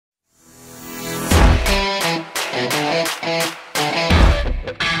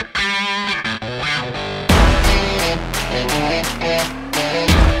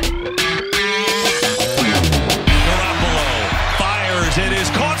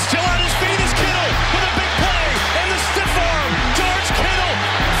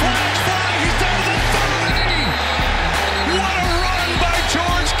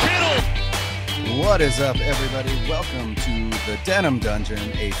What is up, everybody? Welcome to the Denim Dungeon,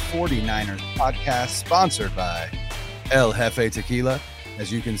 a 49ers podcast sponsored by El Jefe Tequila.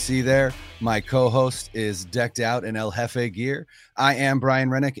 As you can see there, my co-host is decked out in El Jefe gear. I am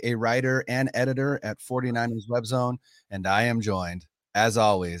Brian Rennick, a writer and editor at 49ers Web Zone, and I am joined, as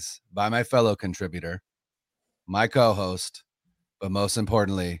always, by my fellow contributor, my co-host, but most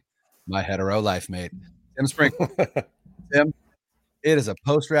importantly, my hetero life mate, Tim Sprinkle. Tim, it is a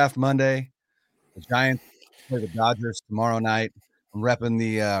post-draft Monday. The Giants play the Dodgers tomorrow night. I'm repping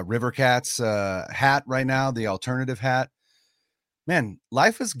the River Cats hat right now, the alternative hat. Man,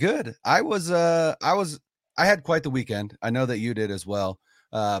 life is good. I had quite the weekend. I know that you did as well.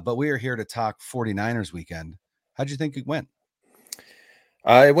 But we are here to talk 49ers weekend. How'd you think it went?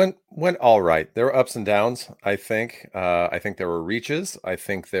 It went all right. There were ups and downs, I think. I think there were reaches. I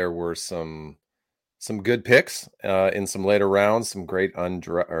think there were some good picks in some later rounds, some great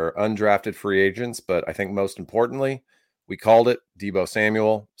undrafted free agents. But I think most importantly, we called it. Deebo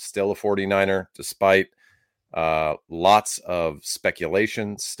Samuel, still a 49er, despite lots of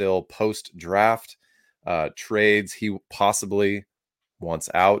speculation, still post-draft trades. He possibly wants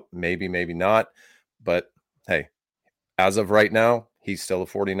out, maybe not. But hey, as of right now, he's still a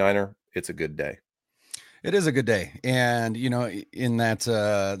 49er. It's a good day. It is a good day. And, you know, in that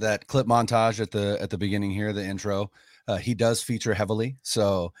clip montage at the beginning here, the intro, he does feature heavily.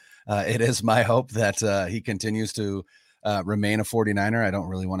 So it is my hope that he continues to remain a 49er. I don't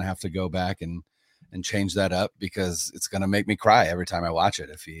really want to have to go back and change that up because it's going to make me cry every time I watch it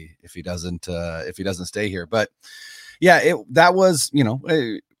if he doesn't stay here. But yeah, that was, you know,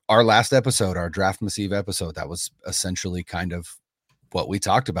 our last episode, our Draft Massive episode. That was essentially kind of what we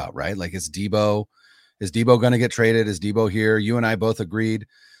talked about, right? Like, is Deebo going to get traded? Is Deebo here? You and I both agreed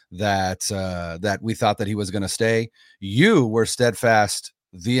that we thought that he was going to stay. You were steadfast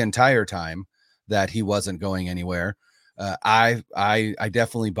the entire time that he wasn't going anywhere. I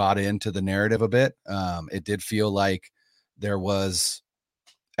definitely bought into the narrative a bit. It did feel like there was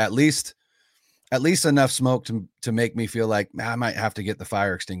at least enough smoke to make me feel like I might have to get the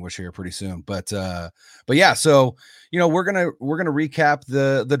fire extinguisher here pretty soon. But yeah, so, you know, we're going to recap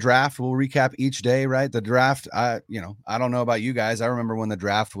the draft. We'll recap each day, right? The draft, I don't know about you guys. I remember when the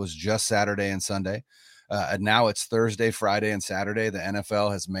draft was just Saturday and Sunday. And now it's Thursday, Friday, and Saturday. The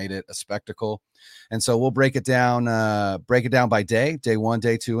NFL has made it a spectacle. And so we'll break it down by day 1,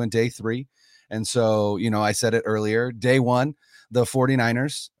 day 2, and day 3. And so, you know, I said it earlier, day 1, the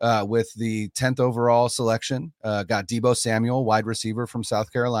 49ers with the 10th overall selection got Deebo Samuel, wide receiver from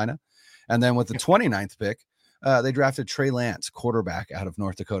South Carolina. And then with the 29th pick, they drafted Trey Lance, quarterback out of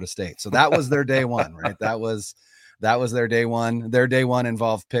North Dakota State. So that was their day 1, right? That was their day 1. Their day 1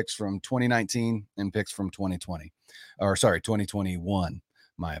 involved picks from 2019 and picks from 2021.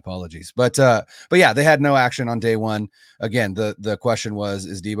 My apologies. But yeah, they had no action on day 1. Again, the question was,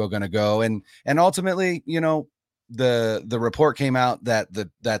 is Deebo going to go? And ultimately, you know, the report came out that the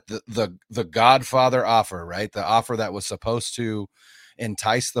Godfather offer, right? The offer that was supposed to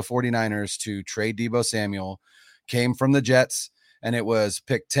entice the 49ers to trade Deebo Samuel came from the Jets, and it was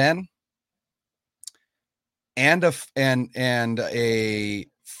pick 10 and a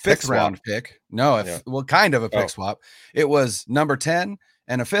fifth round pick. Kind of a pick swap. It was number 10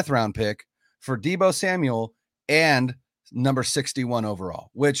 and a 5th round pick for Deebo Samuel and number 61 overall,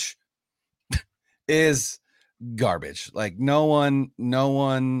 which is garbage. Like, no one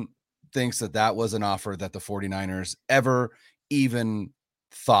thinks that was an offer that the 49ers ever even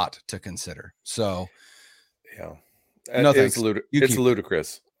thought to consider. So yeah, it's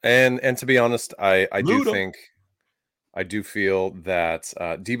ludicrous. And to be honest, I do feel that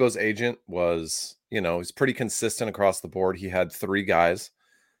Deebo's agent was, you know, he's pretty consistent across the board. He had 3 guys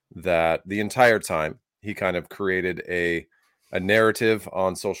that the entire time he kind of created a narrative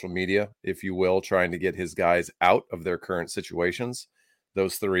on social media, if you will, trying to get his guys out of their current situations.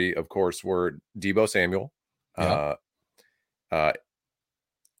 Those 3, of course, were Deebo Samuel, AJ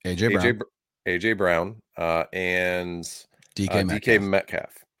Brown, and DK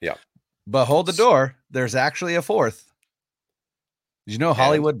Metcalf. Yeah. But hold the door. There's actually a 4th. Did you know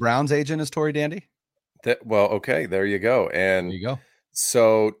Hollywood Brown's agent is Tory Dandy? Okay, there you go. And there you go.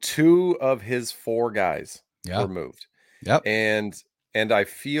 So 2 of his 4 guys were moved. Yep. And I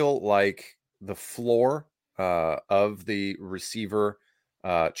feel like the floor of the receiver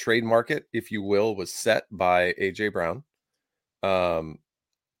trade market, if you will, was set by AJ Brown.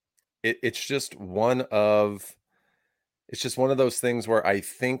 It's just one of those things where I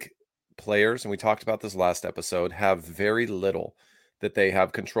think players, and we talked about this last episode, have very little that they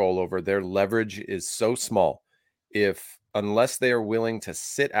have control over. Their leverage is so small. Unless they are willing to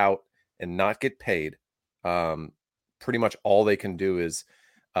sit out and not get paid, pretty much all they can do is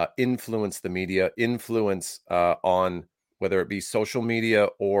influence the media, influence on whether it be social media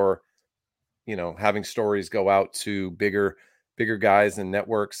or, having stories go out to bigger guys and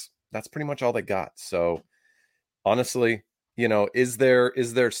networks. That's pretty much all they got. So honestly, is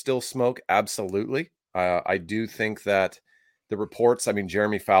there still smoke? Absolutely. I do think that the reports,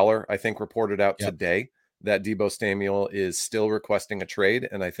 Jeremy Fowler, I think, reported out today that Deebo Samuel is still requesting a trade.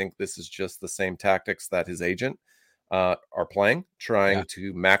 And I think this is just the same tactics that his agent are playing, trying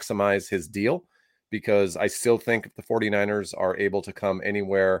to maximize his deal, because I still think if the 49ers are able to come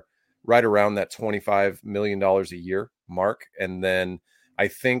anywhere right around that $25 million a year mark, and then I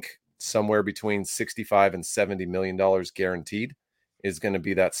think somewhere between $65 and $70 million guaranteed is going to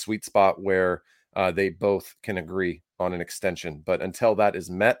be that sweet spot where they both can agree on an extension. But until that is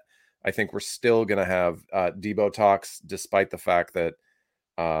met, I think we're still going to have Deebo talks, despite the fact that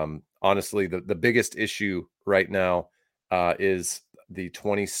honestly, the biggest issue right now is the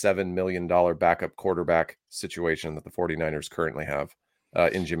 $27 million backup quarterback situation that the 49ers currently have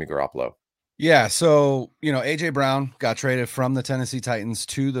in Jimmy Garoppolo. Yeah. So, AJ Brown got traded from the Tennessee Titans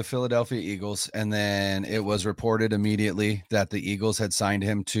to the Philadelphia Eagles. And then it was reported immediately that the Eagles had signed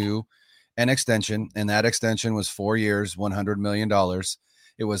him to an extension. And that extension was 4 years, $100 million.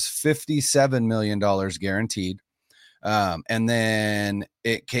 It was $57 million guaranteed. And then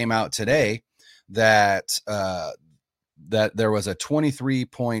it came out today that that there was a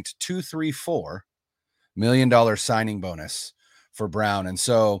 $23.234 million signing bonus for Brown. And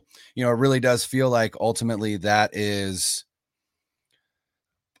so, it really does feel like ultimately that is,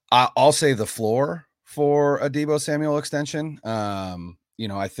 I'll say, the floor for a Deebo Samuel extension. I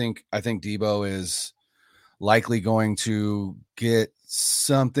think Deebo is likely going to get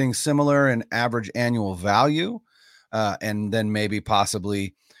something similar in average annual value, and then maybe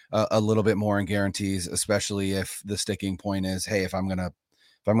possibly a little bit more in guarantees, especially if the sticking point is, hey, if I'm gonna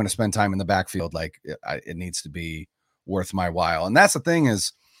spend time in the backfield, like it needs to be worth my while. And that's the thing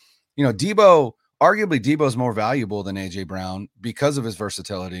is, arguably Deebo's more valuable than AJ Brown because of his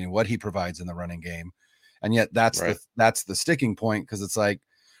versatility and what he provides in the running game. And yet that's the sticking point, because it's like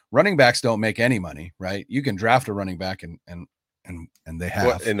running backs don't make any money, right? You can draft a running back and they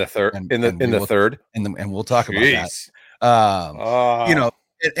have in the third, and we'll talk about that.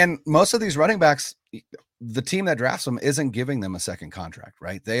 And most of these running backs, the team that drafts them isn't giving them a second contract,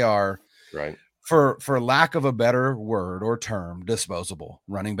 right? They are, right, for lack of a better word or term, disposable.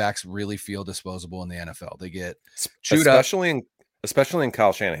 Running backs really feel disposable in the NFL. They get chewed up. Especially in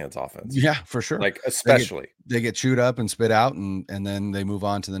Kyle Shanahan's offense. Yeah, for sure. Like, especially. They get chewed up and spit out, and then they move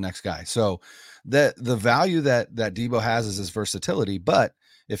on to the next guy. So the value that Deebo has is his versatility. But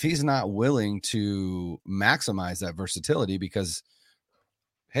if he's not willing to maximize that versatility, because,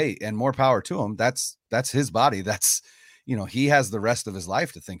 hey, and more power to him, that's his body. That's, he has the rest of his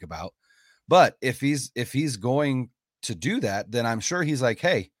life to think about. But if he's going to do that, then I'm sure he's like,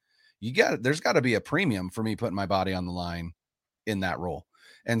 hey, there's got to be a premium for me putting my body on the line in that role.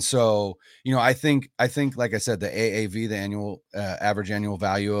 And so, I think, like I said, the AAV, the annual average annual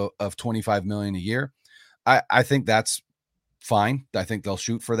value of 25 million a year, I think that's fine. I think they'll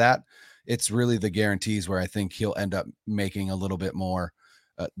shoot for that. It's really the guarantees where I think he'll end up making a little bit more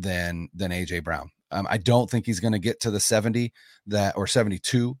than AJ Brown. I don't think he's going to get to the 70 or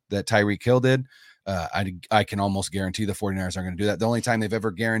 72 that Tyreek Hill did. I can almost guarantee the 49ers aren't going to do that. The only time they've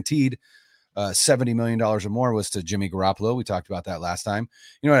ever guaranteed $70 million or more was to Jimmy Garoppolo. We talked about that last time.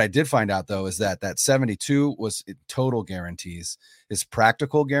 What I did find out, though, is that 72 was total guarantees. His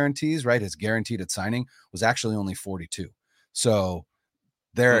practical guarantees, right, his guaranteed at signing, was actually only 42. So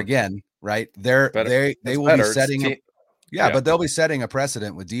there again, right, they will be setting but they'll be setting a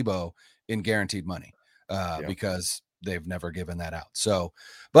precedent with Deebo in guaranteed money because they've never given that out. So,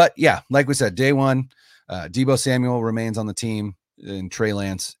 but yeah, like we said, day one, Deebo Samuel remains on the team, and Trey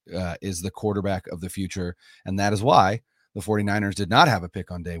Lance is the quarterback of the future. And that is why the 49ers did not have a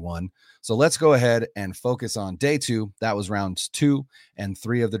pick on day one. So let's go ahead and focus on day two. That was rounds 2 and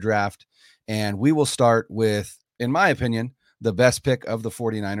 3 of the draft. And we will start with, in my opinion, the best pick of the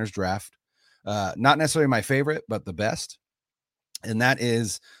 49ers draft. Not necessarily my favorite, but the best. And that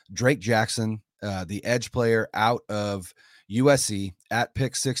is Drake Jackson, the edge player out of USC at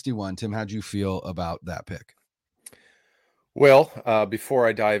pick 61. Tim, how'd you feel about that pick? Well, before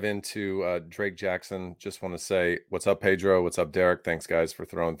I dive into Drake Jackson, just want to say, what's up, Pedro? What's up, Derek? Thanks, guys, for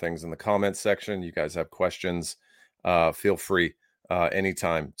throwing things in the comments section. You guys have questions, feel free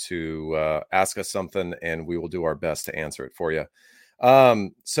anytime to ask us something, and we will do our best to answer it for you.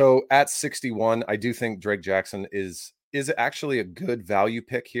 So at 61, I do think Drake Jackson is actually a good value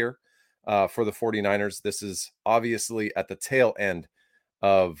pick here. for the 49ers. This is obviously at the tail end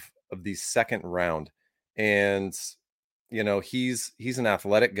of the second round. And, he's an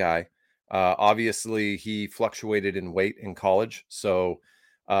athletic guy. Obviously, he fluctuated in weight in college. So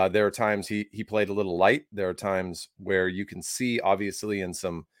there are times he played a little light. There are times where you can see, obviously, in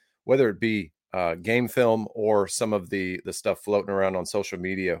some, whether it be game film or some of the stuff floating around on social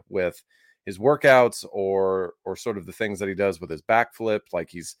media with his workouts or sort of the things that he does with his backflip. Like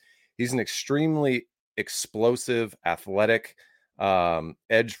he's an extremely explosive, athletic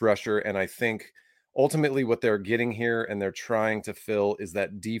edge rusher, and I think ultimately what they're getting here and they're trying to fill is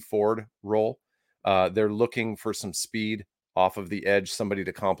that D Ford role. They're looking for some speed off of the edge, somebody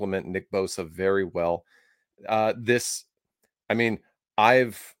to complement Nick Bosa very well. I mean,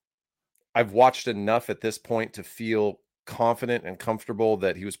 I've watched enough at this point to feel confident and comfortable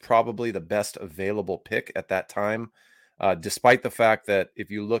that he was probably the best available pick at that time, despite the fact that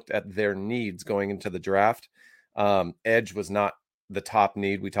if you looked at their needs going into the draft, edge was not the top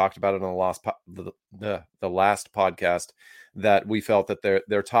need. We talked about it on the last podcast that we felt that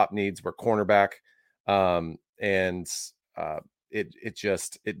their top needs were cornerback, and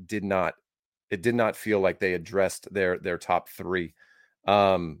it did not feel like they addressed their top three.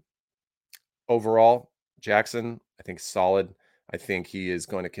 Overall, Jackson, I think solid. I think he is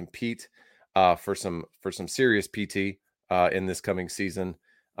going to compete for some serious PT in this coming season.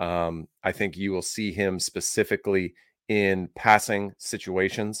 I think you will see him specifically in passing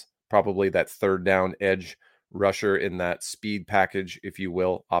situations, probably that third down edge rusher in that speed package, if you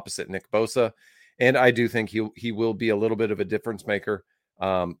will, opposite Nick Bosa. And I do think he will be a little bit of a difference maker.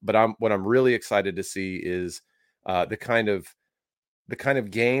 But what I'm really excited to see is the kind of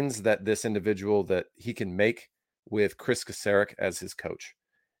gains that this individual that he can make with Chris Kasarik as his coach.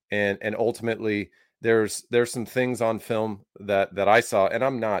 And ultimately there's some things on film that I saw, and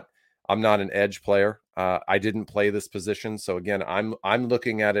I'm not an edge player. I didn't play this position. So again, I'm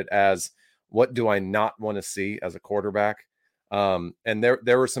looking at it as, what do I not want to see as a quarterback? And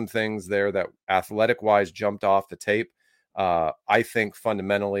there were some things there that athletic wise jumped off the tape. I think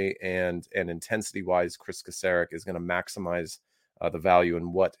fundamentally and intensity wise, Chris Kasarik is going to maximize the value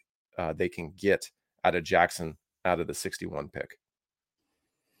and what they can get out of Jackson out of the 61 pick.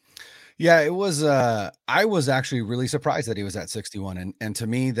 Yeah, it was I was actually really surprised that he was at 61, and to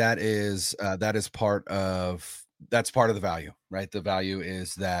me that is part of the value, right? The value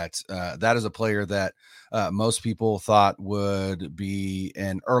is that that is a player that most people thought would be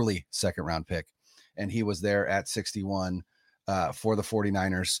an early second round pick, and he was there at 61 for the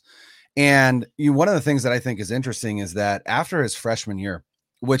 49ers. And one of the things that I think is interesting is that after his freshman year,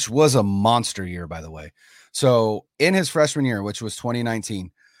 which was a monster year, by the way. So in his freshman year, which was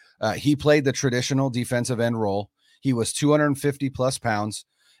 2019, he played the traditional defensive end role. He was 250 plus pounds,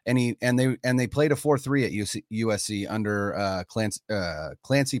 and they played a 4-3 at USC under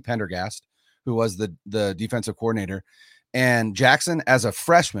Clancy Pendergast, who was the defensive coordinator. And Jackson, as a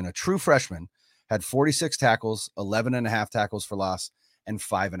freshman, a true freshman, had 46 tackles, 11 and a half tackles for loss, and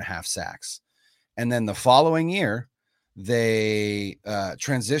 5.5 sacks. And then the following year, they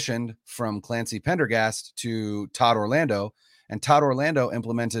transitioned from Clancy Pendergast to Todd Orlando, and Todd Orlando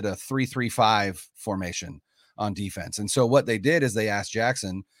implemented a 3-3-5 formation on defense. And so what they did is they asked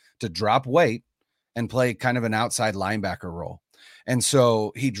Jackson to drop weight and play kind of an outside linebacker role. And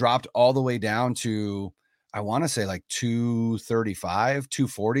so he dropped all the way down to, I want to say like 235,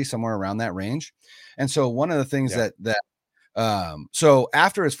 240, somewhere around that range. And so one of the things so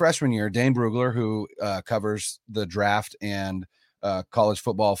after his freshman year, Dane Brugler, who covers the draft and college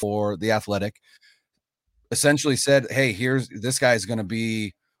football for The Athletic, essentially said, hey, this guy is going to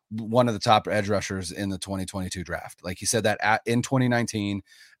be one of the top edge rushers in the 2022 draft. Like he said that in 2019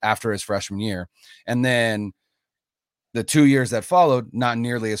 after his freshman year. And then the 2 years that followed, not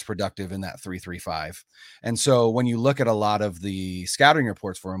nearly as productive in that 3-3-5. And so when you look at a lot of the scouting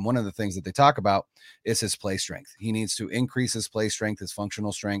reports for him, one of the things that they talk about is his play strength. He needs to increase his play strength, his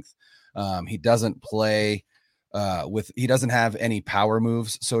functional strength. He doesn't play he doesn't have any power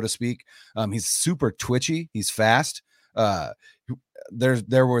moves, so to speak. He's super twitchy. He's fast.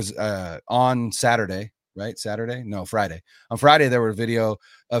 There was on Saturday, right? Friday. On Friday, there was a video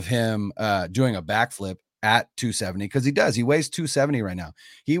of him doing a backflip at 270, because he weighs 270 right now.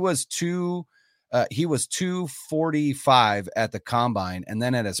 He was 245 at the combine, and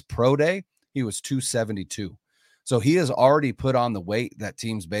then at his pro day, he was 272. So he has already put on the weight that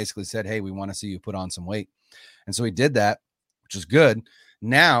teams basically said, hey, we want to see you put on some weight. And so he did that, which is good.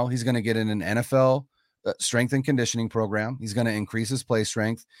 Now he's going to get in an NFL strength and conditioning program. He's going to increase his play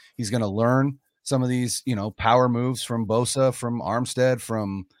strength. He's going to learn some of these, power moves from Bosa, from Armstead,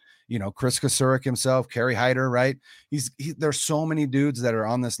 from, Chris Kasurik himself, Kerry Hyder, right? There's so many dudes that are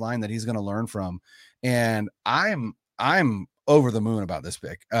on this line that he's going to learn from. And I'm over the moon about this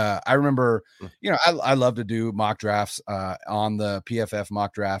pick. I remember, I love to do mock drafts on the PFF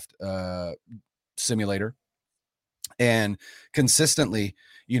mock draft simulator. And consistently,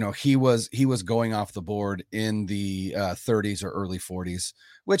 he was going off the board in the 30s or early 40s,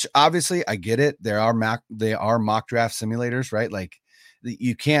 which obviously I get it. They are mock draft simulators, right? Like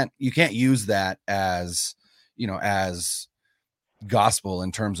you can't use that as, as gospel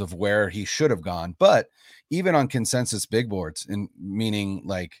in terms of where he should have gone. But even on consensus big boards, and meaning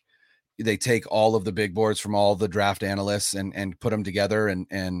like they take all of the big boards from all the draft analysts and put them together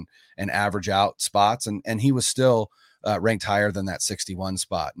and average out spots. And he was still ranked higher than that 61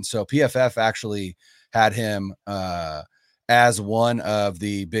 spot. And so PFF actually had him as one of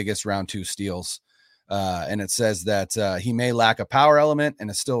the biggest round 2 steals. And it says that he may lack a power element and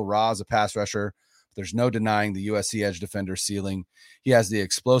is still raw as a pass rusher. There's no denying the USC edge defender ceiling. He has the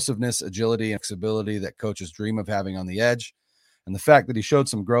explosiveness, agility, and flexibility that coaches dream of having on the edge. And the fact that he showed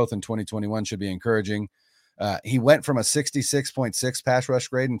some growth in 2021 should be encouraging. He went from a 66.6 pass rush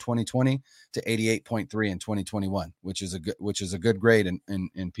grade in 2020 to 88.3 in 2021, which is a good grade in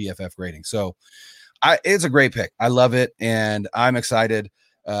PFF grading. So it's a great pick. I love it. And I'm excited.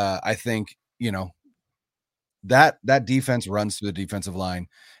 I think, that defense runs through the defensive line,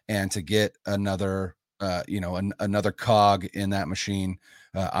 and to get another, another cog in that machine,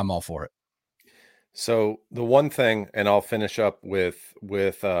 I'm all for it. So the one thing, and I'll finish up with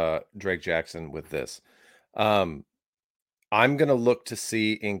Drake Jackson with this. I'm going to look to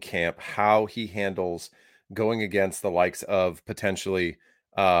see in camp how he handles going against the likes of potentially,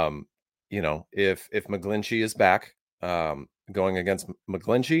 if McGlinchey is back, going against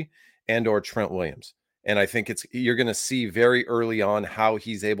McGlinchey and or Trent Williams. And I think you're going to see very early on how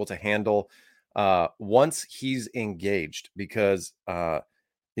he's able to handle once he's engaged, because the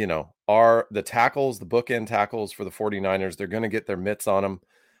tackles, the bookend tackles for the 49ers, they're going to get their mitts on him.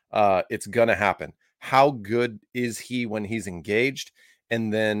 It's going to happen. How good is he when he's engaged?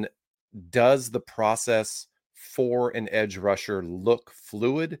 And then does the process for an edge rusher look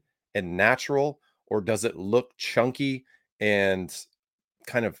fluid and natural, or does it look chunky and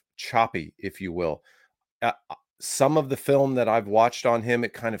kind of choppy, if you will? Some of the film that I've watched on him,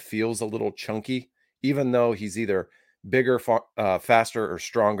 it kind of feels a little chunky, even though he's either bigger, faster, or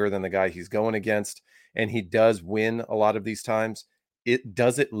stronger than the guy he's going against. And he does win a lot of these times.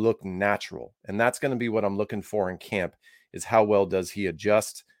 Does it look natural? And that's going to be what I'm looking for in camp, is how well does he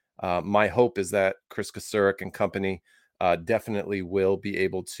adjust? My hope is that Chris Kasurik and company definitely will be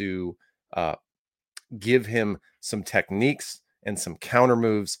able to give him some techniques and some counter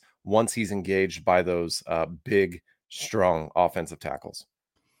moves once he's engaged by those big, strong offensive tackles.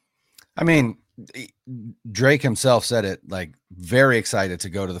 I mean, Drake himself said it, like, very excited to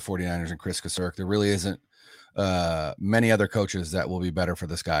go to the 49ers and Chris Kasurik. There really isn't many other coaches that will be better for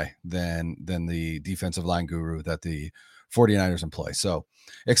this guy than the defensive line guru that the 49ers employ. So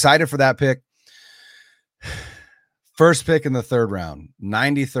excited for that pick. First pick in the 3rd round,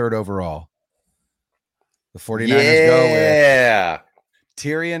 93rd overall. The 49ers go with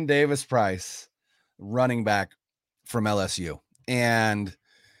Tyrion Davis-Price, running back from LSU. And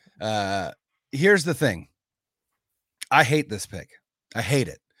here's the thing. I hate this pick. I hate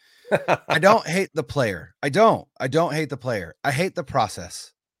it. I don't hate the player. I don't hate the player. I hate the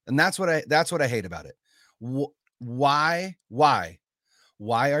process. And that's what I hate about it. Why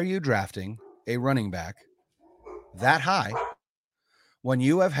are you drafting a running back that high when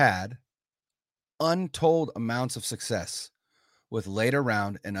you have had untold amounts of success with later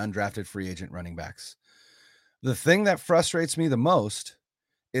round and undrafted free agent running backs? The thing that frustrates me the most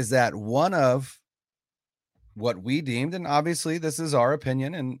is that one of what we deemed, and obviously this is our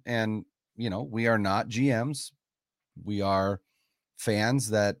opinion, and we are not GMs. We are fans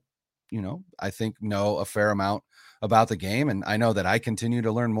that, I think know a fair amount about the game. And I know that I continue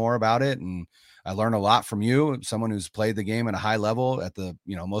to learn more about it. And I learn a lot from you, someone who's played the game at a high level at the,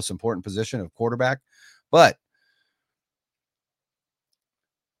 most important position of quarterback. But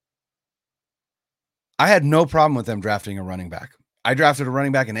I had no problem with them drafting a running back. I drafted a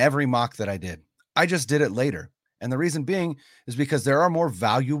running back in every mock that I did. I just did it later. And the reason being is because there are more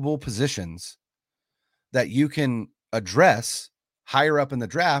valuable positions that you can address higher up in the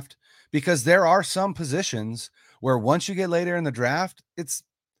draft, because there are some positions where once you get later in the draft,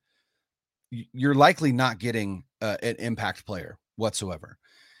 you're likely not getting an impact player whatsoever.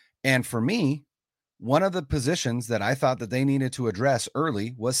 And for me, one of the positions that I thought that they needed to address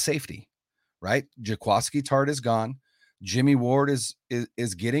early was safety, right? Jaquiski Tartt is gone. Jimmy Ward is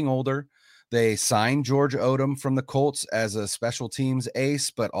getting older. They signed George Odom from the Colts as a special teams ace,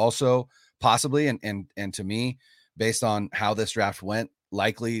 but also possibly, and to me, based on how this draft went,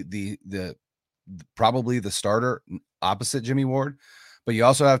 likely the probably the starter opposite Jimmy Ward. But you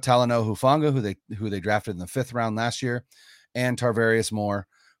also have Talanoa Hufanga, who they drafted in the 5th round last year, and Tarvarius Moore,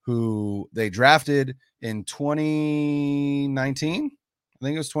 who they drafted in 2019. I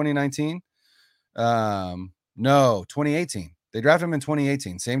think it was 2019. No, 2018. They drafted him in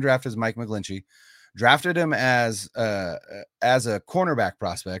 2018. Same draft as Mike McGlinchey. Drafted him as a cornerback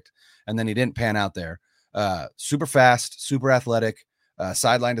prospect, and then he didn't pan out there. Super fast, super athletic,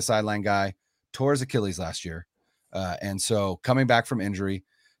 sideline to sideline guy. Tore his Achilles last year. And so coming back from injury,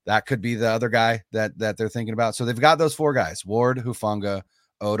 that could be the other guy that they're thinking about. So they've got those 4 guys: Ward, Hufanga,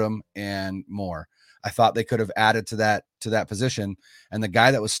 Odom, and Moore. I thought they could have added to that position. And the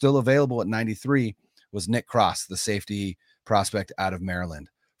guy that was still available at 93 was Nick Cross, the safety prospect out of Maryland.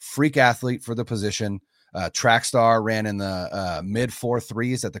 Freak athlete for the position. Track star, ran in the mid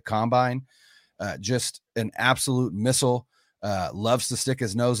 4.3s at the combine. Just an absolute missile. Loves to stick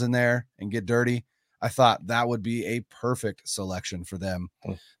his nose in there and get dirty. I thought that would be a perfect selection for them.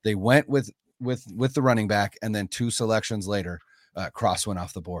 They went with the running back, and then 2 selections later, Cross went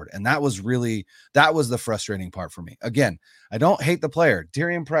off the board. And that was the frustrating part for me. Again, I don't hate the player.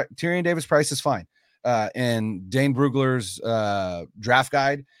 Tyrion Davis-Price is fine. In Dane Brugler's draft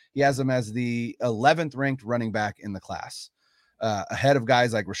guide, he has him as the 11th ranked running back in the class, ahead of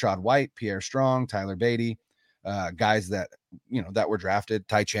guys like Rashad White, Pierre Strong, Tyler Beatty, guys that were drafted.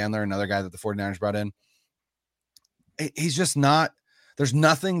 Ty Chandler, another guy that the 49ers brought in. He's just not. There's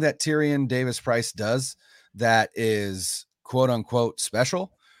nothing that Tyrion Davis-Price does that is quote unquote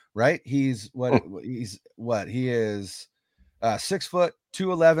special, right? He is 6 foot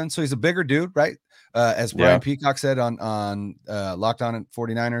 211, so he's a bigger dude, right? As Brian Peacock said on Locked On at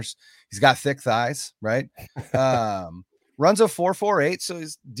 49ers, he's got thick thighs, right? Runs a 4.48, so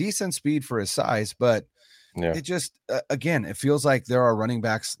he's decent speed for his size, but it just again, it feels like there are running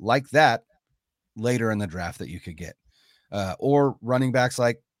backs like that later in the draft that you could get, or running backs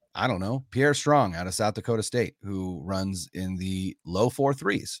like, I don't know, Pierre Strong out of South Dakota State, who runs in the low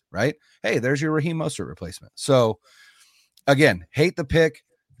 4.3s, right? Hey, there's your Raheem Mostert replacement. So again, hate the pick,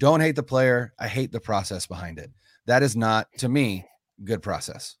 don't hate the player. I hate the process behind it. That is not, to me, good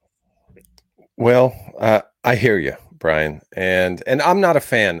process. Well, I hear you, Brian, and I'm not a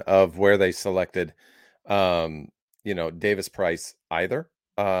fan of where they selected, Davis-Price either.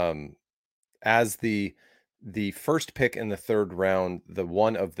 As the first pick in the 3rd round, the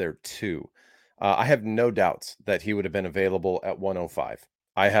one of their 2, I have no doubts that he would have been available at 105.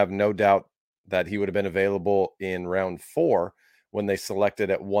 I have no doubt that he would have been available in round 4 when they selected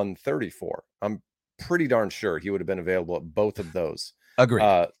at 134. I'm pretty darn sure he would have been available at both of those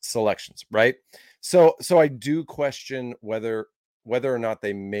selections, right? So I do question whether or not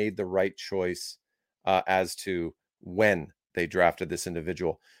they made the right choice as to when they drafted this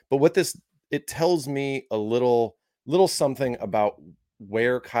individual. But what it tells me a little something about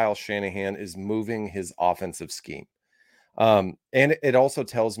where Kyle Shanahan is moving his offensive scheme. And it also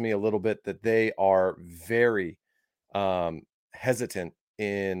tells me a little bit that they are very hesitant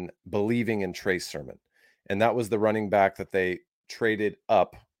in believing in Trey Sermon. And that was the running back that they traded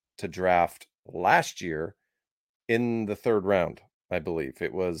up to draft last year in the 3rd round, I believe.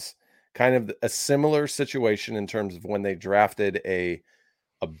 It was kind of a similar situation in terms of when they drafted a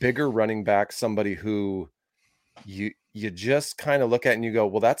bigger running back, somebody who you just kind of look at and you go,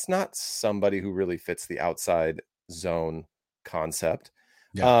 well, that's not somebody who really fits the outside zone concept.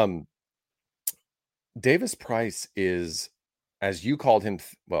 Yeah. Davis-Price is, as you called him,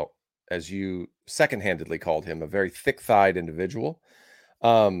 as you second-handedly called him, a very thick-thighed individual.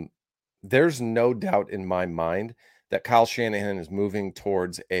 There's no doubt in my mind that Kyle Shanahan is moving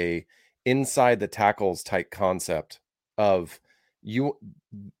towards a inside the tackles type concept of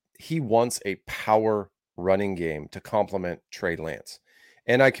he wants a power running game to complement Trey Lance.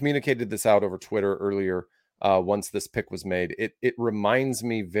 And I communicated this out over Twitter earlier once this pick was made. It reminds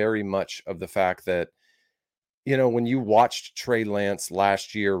me very much of the fact that, when you watched Trey Lance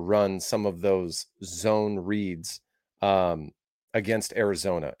last year run some of those zone reads against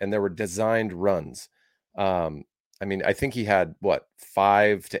Arizona, and there were designed runs. I think he had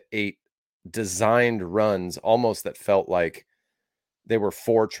 5 to 8 designed runs almost that felt like they were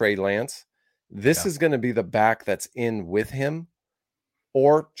for Trey Lance. This is going to be the back that's in with him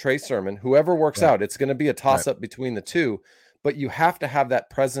or Trey Sermon, whoever works out. It's going to be a toss-up between the two, but you have to have that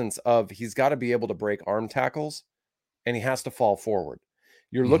presence of he's got to be able to break arm tackles and he has to fall forward.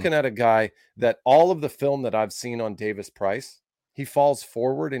 You're Mhm. looking at a guy that all of the film that I've seen on Davis Price, he falls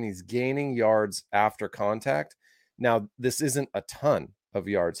forward and he's gaining yards after contact. Now, this isn't a ton of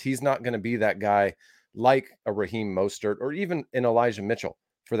yards. He's not going to be that guy like a Raheem Mostert or even an Elijah Mitchell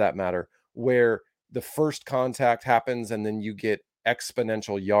for that matter, where the first contact happens and then you get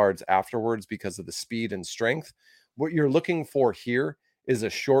exponential yards afterwards because of the speed and strength. What you're looking for here is a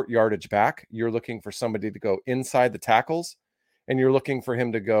short yardage back. You're looking for somebody to go inside the tackles, and you're looking for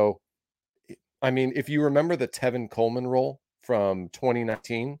him to go. I mean, if you remember the Tevin Coleman role from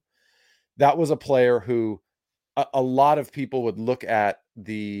 2019, that was a player who a lot of people would look at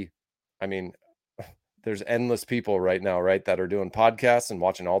I mean, there's endless people right now, right, that are doing podcasts and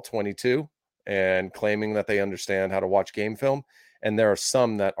watching all 22 and claiming that they understand how to watch game film. And there are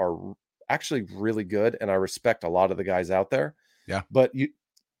some that are actually really good. And I respect a lot of the guys out there. Yeah. But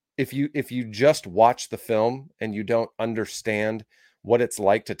if you just watch the film and you don't understand what it's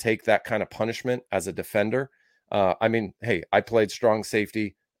like to take that kind of punishment as a defender, I mean, hey, I played strong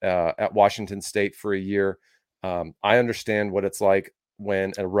safety at Washington State for a year. I understand what it's like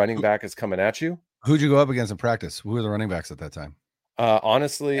when a running back is coming at you. Who'd you go up against in practice? Who were the running backs at that time?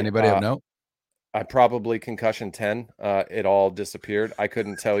 Honestly, Anybody of note? I probably concussion 10. It all disappeared. I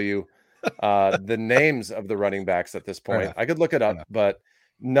couldn't tell you the names of the running backs at this point. I could look it up, but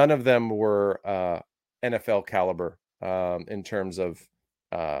none of them were NFL caliber in terms of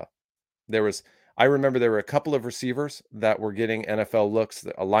I remember there were a couple of receivers that were getting NFL looks.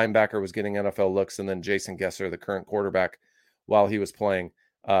 A linebacker was getting NFL looks, and then Jason Gesser, the current quarterback, while he was playing,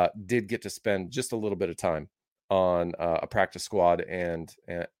 did get to spend just a little bit of time on a practice squad, and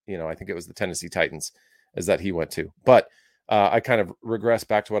I think it was the Tennessee Titans as that he went to. But I kind of regress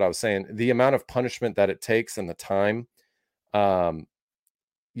back to what I was saying. The amount of punishment that it takes and the time,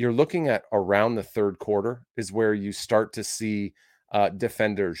 you're looking at around the third quarter is where you start to see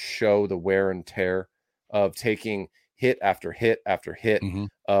defenders show the wear and tear of taking hit after hit after hit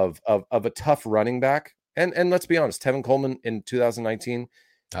of a tough running back. And let's be honest, Tevin Coleman in 2019,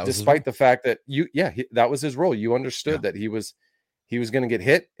 despite the fact that that was his role. You understood that he was going to get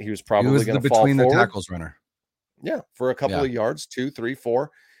hit. He was probably going to fall between forward. The tackles runner. Yeah, for a couple of yards, 2, 3,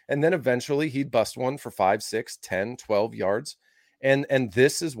 4. And then eventually he'd bust one for 5, 6, 10, 12 yards. And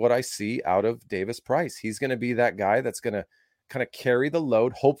this is what I see out of Davis Price. He's going to be that guy that's going to kind of carry the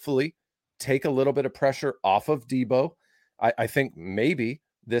load, hopefully take a little bit of pressure off of Deebo. I think maybe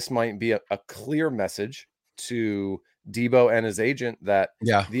this might be a clear message to Deebo and his agent that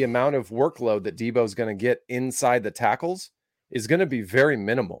the amount of workload that Deebo is going to get inside the tackles is going to be very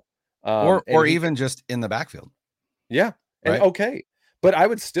minimal. Or even just in the backfield. Yeah. And okay. But I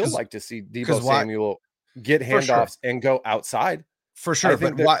would still like to see Deebo Samuel get handoffs and go outside. For sure.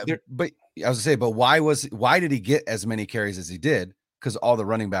 But I was to say, but why did he get as many carries as he did? Because all the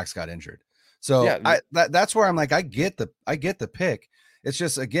running backs got injured. So that's where I'm like, I get the pick. It's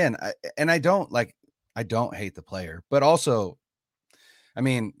just, again, I don't hate the player, but also, I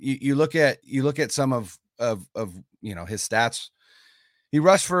mean, you look at some of his stats. He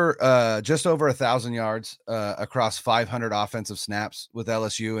rushed for just over 1,000 yards across 500 offensive snaps with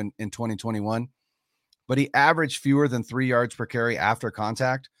LSU in 2021, but he averaged fewer than 3 yards per carry after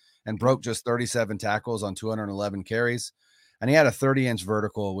contact and broke just 37 tackles on 211 carries. And he had a 30-inch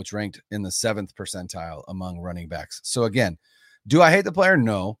vertical, which ranked in the 7th percentile among running backs. So again, do I hate the player?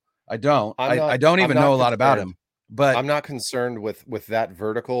 No, I don't. I don't even know a lot about him, but I'm not concerned with that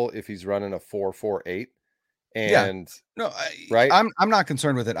vertical if he's running a 4.48. And I'm not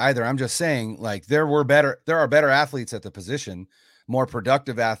concerned with it either. I'm just saying, like, there are better athletes at the position, more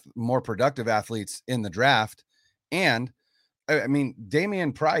productive athletes in the draft. And I mean,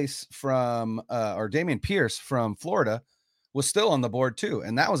 Damian Pierce from Florida was still on the board too.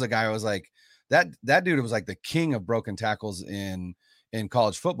 And that was a guy I was like, that dude was like the king of broken tackles in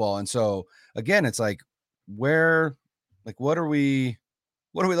college football. And so again, it's like, what are we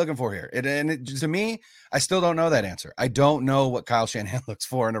looking for here? To me, I still don't know that answer. I don't know what Kyle Shanahan looks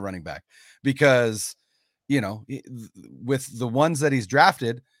for in a running back, because, with the ones that he's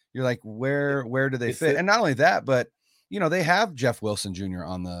drafted, you're like, where do they fit? And not only that, but they have Jeff Wilson Jr.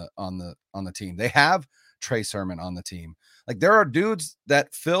 on the team. They have Trey Sermon on the team. Like, there are dudes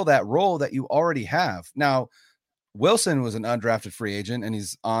that fill that role that you already have. Now, Wilson was an undrafted free agent, and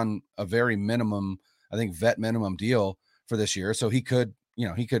he's on a very minimum, I think, vet minimum deal for this year. So he could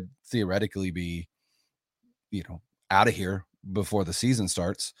theoretically be, out of here before the season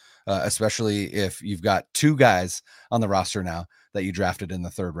starts, especially if you've got 2 guys on the roster now that you drafted in the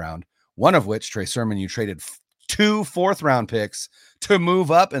 3rd round, one of which, Trey Sermon, you traded 2 4th-round picks to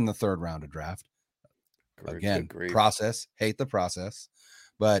move up in the 3rd round of draft. Again, process, hate the process.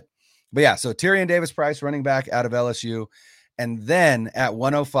 But yeah, so Tyrion Davis-Price, running back out of LSU. And then at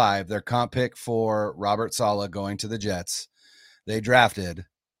 105, their comp pick for Robert Saleh going to the Jets, they drafted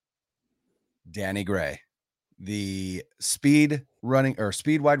Danny Gray, the speed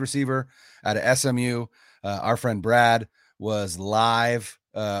wide receiver out of SMU. Our friend Brad was live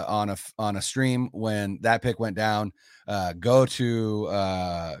on a stream when that pick went down. Go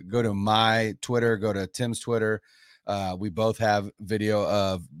to my Twitter, go to Tim's Twitter. We both have video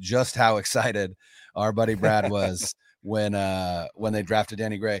of just how excited our buddy Brad was when they drafted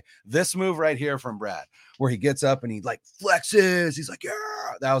Danny Gray. This move right here from Brad, where he gets up and he like flexes. He's like, yeah,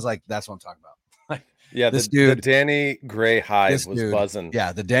 that's what I'm talking about. Yeah, the Danny Gray hive was buzzing.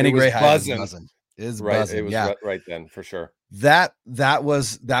 Yeah, the Danny Gray hive is buzzing. Right, it was right then for sure. That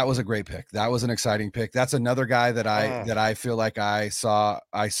was a great pick. That was an exciting pick. That's another guy that I feel like I saw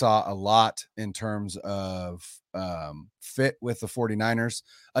a lot in terms of fit with the 49ers.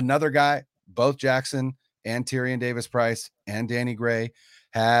 Another guy, both Jackson and Tyrion Davis-Price and Danny Gray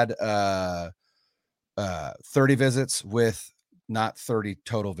had 30 visits with not 30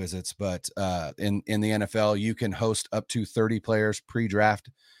 total visits, but in the NFL, you can host up to 30 players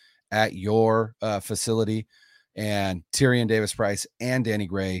pre-draft at your facility. And Tyrion Davis-Price and Danny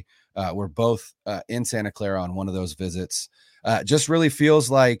Gray were both in Santa Clara on one of those visits. Just really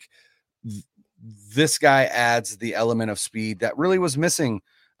feels like this guy adds the element of speed that really was missing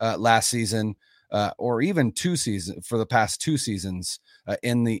last season, or even for the past 2 seasons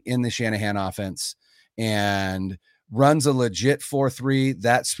in the Shanahan offense, and runs a legit 4.3.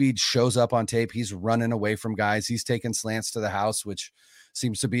 That speed shows up on tape. He's running away from guys. He's taking slants to the house, which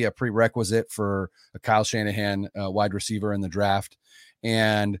seems to be a prerequisite for a Kyle Shanahan wide receiver in the draft.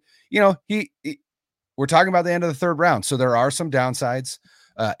 And, we're talking about the end of the 3rd round. So there are some downsides,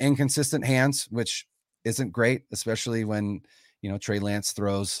 inconsistent hands, which isn't great, especially when, Trey Lance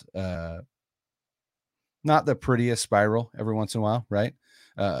throws not the prettiest spiral every once in a while, right?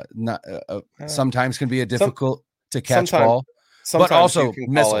 Sometimes can be a difficult to catch ball, but also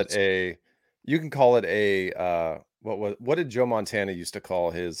you can call it a what did Joe Montana used to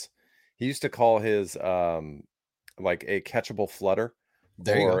call his? He used to call his like a catchable flutter.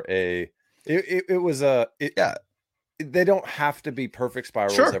 They don't have to be perfect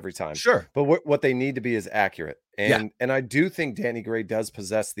spirals every time. Sure. But what they need to be is accurate. And I do think Danny Gray does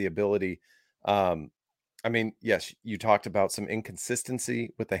possess the ability. Yes, you talked about some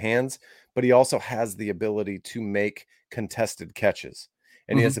inconsistency with the hands, but he also has the ability to make contested catches.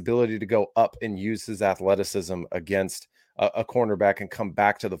 And he has the ability to go up and use his athleticism against a cornerback and come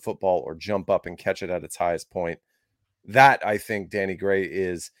back to the football or jump up and catch it at its highest point. That I think Danny Gray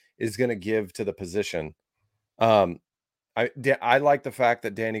is going to give to the position. I like the fact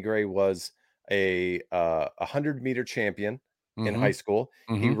that Danny Gray was a 100-meter champion in high school.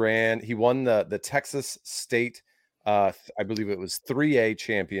 He won the Texas State, I believe it was 3A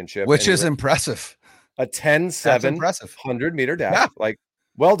championship, which is impressive. A 10-7 100-meter dash. Yeah. Like,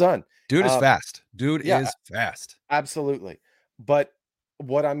 well done. Dude is fast. Is fast. Absolutely. But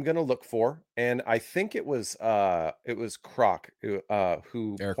what I'm going to look for, and I think it was Croc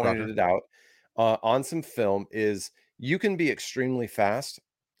who Eric pointed it out on some film, is you can be extremely fast,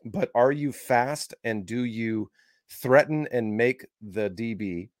 but are you fast and do you threaten and make the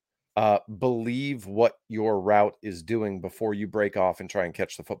DB believe what your route is doing before you break off and try and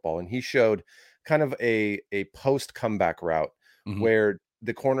catch the football? And he showed kind of a post comeback route where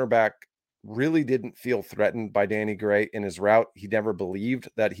the cornerback really didn't feel threatened by Danny Gray in his route. He never believed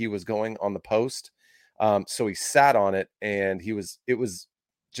that he was going on the post. So he sat on it, and it was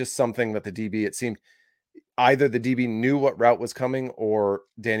just something that the DB, it seemed either the DB knew what route was coming or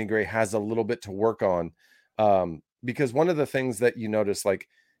Danny Gray has a little bit to work on. Because one of the things that you notice, like,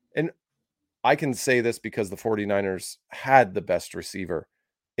 and I can say this because the 49ers had the best receiver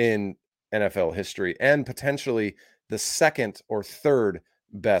in NFL history and potentially the 2nd or 3rd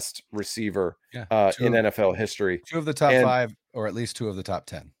best receiver in NFL history. 2 of the top 5, or at least 2 of the top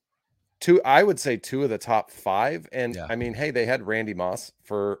 10. I would say 2 of the top 5. And hey, they had Randy Moss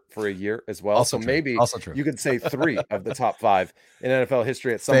for a year as well. Also so true. Maybe also true. You could say 3 of the top 5 in NFL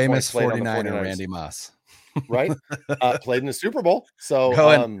history at some famous point. Famous 49er Randy Moss. Right? Played in the Super Bowl. So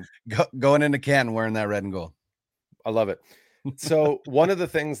going into Canton wearing that red and gold. I love it. So one of the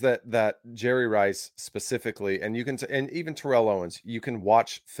things that Jerry Rice specifically, and you can, and even Terrell Owens, you can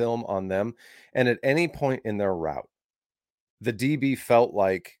watch film on them. And at any point in their route, the DB felt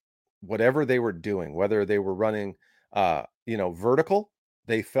like whatever they were doing, whether they were running, vertical,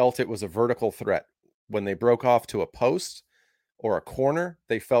 they felt it was a vertical threat. When they broke off to a post or a corner,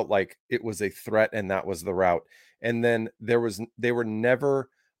 they felt like it was a threat and that was the route. And then they were never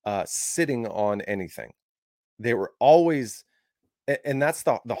sitting on anything. They were always, and that's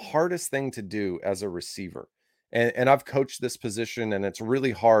the hardest thing to do as a receiver. And I've coached this position, and it's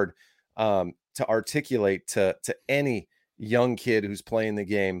really hard to articulate to any young kid who's playing the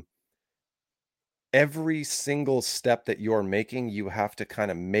game. Every single step that you're making, you have to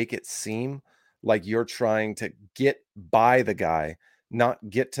kind of make it seem like you're trying to get by the guy, not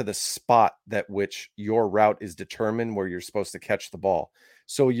get to the spot that which your route is determined where you're supposed to catch the ball.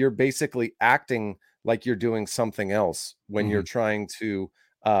 So you're basically acting like you're doing something else when you're trying to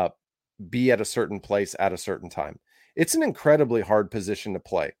be at a certain place at a certain time. It's an incredibly hard position to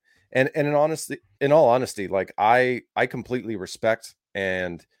play. And in all honesty, like I completely respect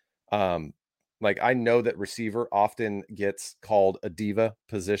and like I know that receiver often gets called a diva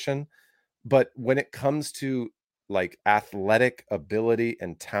position, but when it comes to like athletic ability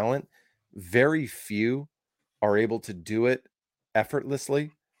and talent, very few are able to do it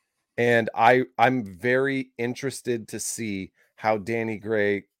effortlessly. And I'm very interested to see how Danny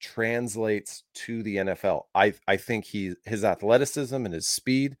Gray translates to the NFL. I think his athleticism and his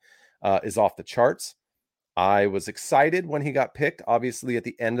speed is off the charts. I was excited when he got picked. Obviously, at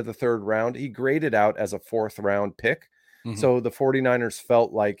the end of the third round, he graded out as a fourth round pick. So the 49ers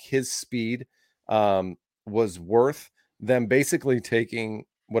felt like his speed was worth them basically taking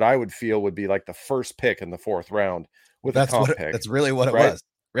what I would feel would be like the first pick in the fourth round with a comp pick. That's really what it right? was.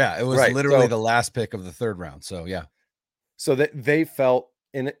 Yeah, it was Right. literally So, the last pick of the third round. So yeah. so that they felt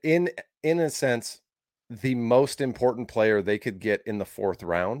in a sense, the most important player they could get in the fourth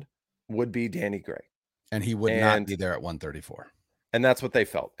round would be Danny Gray. And he would not be there at 134. And that's what they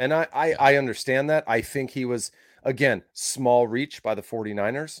felt. And I understand that. I think he was, again, small reach by the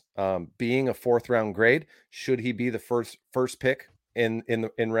 49ers. Being a fourth round grade, should he be the first pick in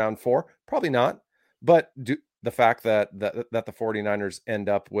round 4? Probably not. But the fact that the 49ers end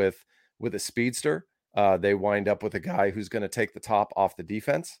up with a speedster, they wind up with a guy who's going to take the top off the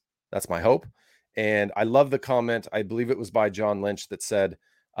defense. That's my hope. And I love the comment. I believe it was by John Lynch that said,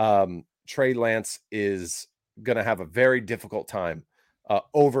 Trey Lance is going to have a very difficult time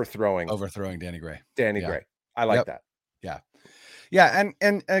overthrowing Danny Gray. Gray. I like that. Yeah.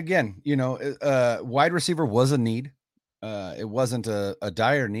 And again, wide receiver was a need. It wasn't a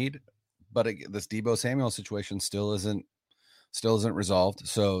dire need, but this Deebo Samuel situation still isn't resolved.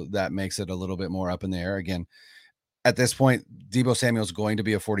 So that makes it a little bit more up in the air. Again, at this point, Deebo Samuel is going to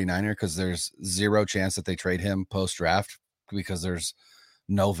be a 49er because there's zero chance that they trade him post draft because there's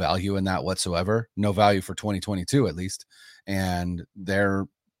no value in that whatsoever. No value for 2022, at least. And they're,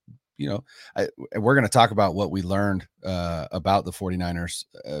 we're going to talk about what we learned about the 49ers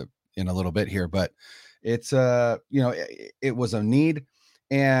in a little bit here, but it's, it was a need.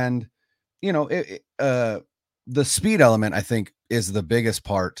 And, the speed element, I think, is the biggest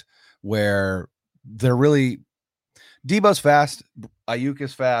part where they're really, Deebo's fast, Ayuk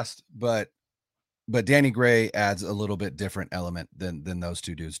is fast, but Danny Gray adds a little bit different element than those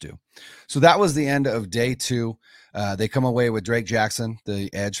two dudes do. So that was the end of day 2. They come away with Drake Jackson, the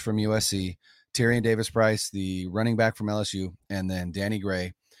edge from USC, Tyrion Davis-Price, the running back from LSU, and then Danny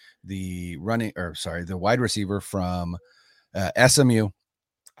Gray, the wide receiver from SMU.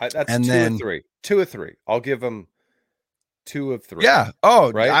 That's and 2 of 3. 2 of 3. I'll give him 2 of 3. Yeah.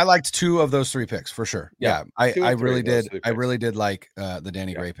 Oh, right. I liked 2 of those 3 picks for sure. Yeah. I really did. I really did like the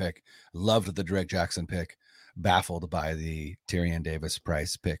Danny Gray pick. Loved the Drake Jackson pick. Baffled by the Tyrion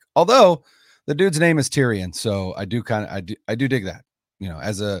Davis-Price pick. Although the dude's name is Tyrion, so I do dig that.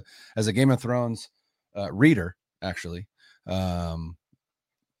 As a Game of Thrones reader, actually.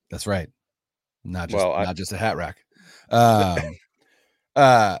 That's right. Not just a hat rack.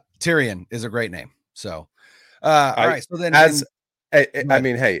 Tyrion is a great name. So all right. So then I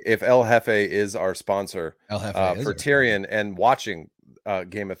mean, hey, if El Jefe is our sponsor for Tyrion and watching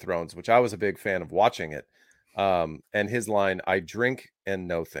Game of Thrones, which I was a big fan of watching it, and his line, I drink and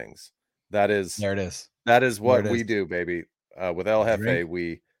know things. There it is. That is what we do, baby. With El Jefe,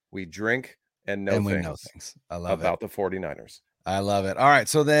 we drink and know things. I love about the 49ers. I love it. All right.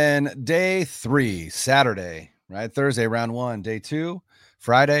 So then day 3, Saturday, right? Thursday, round 1, day 2,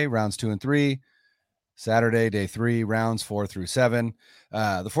 Friday, rounds 2 and 3. Saturday, day 3, rounds 4 through 7. The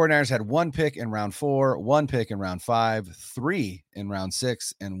 49ers had 1 pick in round 4, 1 pick in round 5, 3 in round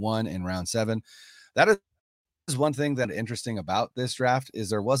 6, and 1 in round 7. That is one thing that interesting about this draft is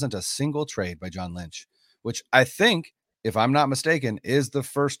there wasn't a single trade by John Lynch, which I think, if I'm not mistaken, is the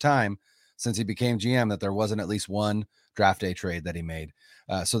first time since he became GM that there wasn't at least one draft day trade that he made.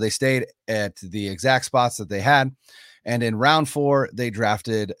 So they stayed at the exact spots that they had. And in round 4, they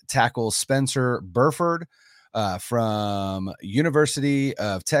drafted tackle Spencer Burford from University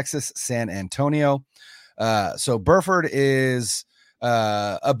of Texas, San Antonio. So Burford is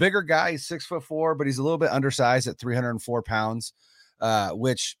a bigger guy. He's 6'4", but he's a little bit undersized at 304 pounds,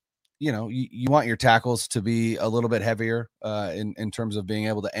 which, you know, you want your tackles to be a little bit heavier in terms of being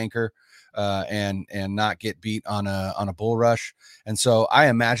able to anchor and not get beat on a bull rush. And so I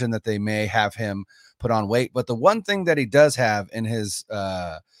imagine that they may have him put on weight. But the one thing that he does have in his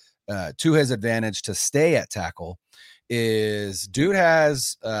to his advantage to stay at tackle is dude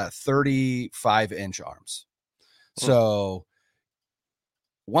has 35-inch arms. So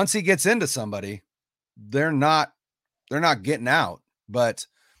once he gets into somebody, they're not getting out. But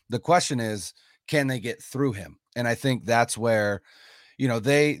the question is, can they get through him? And I think that's where, you know,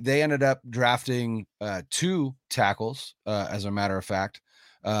 they ended up drafting 2 tackles, as a matter of fact,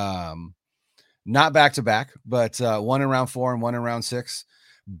 not back to back, but one in round 4 and one in round 6,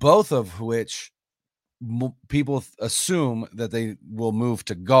 both of which people assume that they will move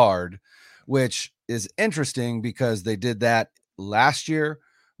to guard, which is interesting because they did that last year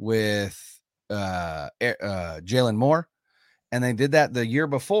with Jalen Moore, and they did that the year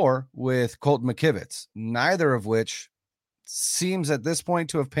before with Colton McKivitz, neither of which seems at this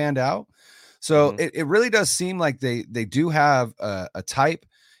point to have panned out. So it really does seem like they do have a type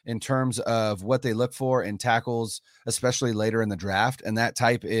in terms of what they look for in tackles, especially later in the draft. And that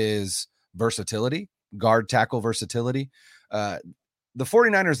type is versatility, guard tackle versatility. The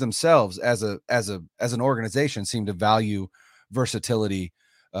 49ers themselves as an organization seem to value versatility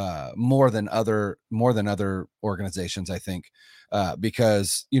more than other organizations, I think,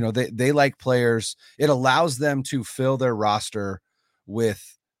 because, you know, they like players. It allows them to fill their roster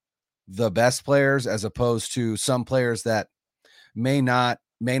with the best players, as opposed to some players that may not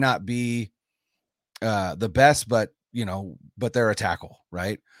be the best, but they're a tackle,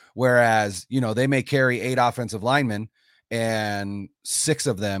 right? Whereas, you know, they may carry 8 offensive linemen and 6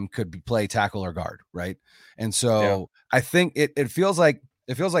 of them could play tackle or guard, right? And so I think it feels like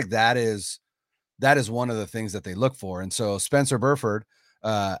that is one of the things that they look for. And so Spencer Burford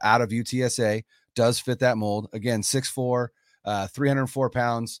out of UTSA does fit that mold. Again, 6'4", 304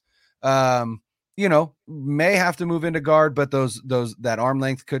 pounds. You know, may have to move into guard, but that arm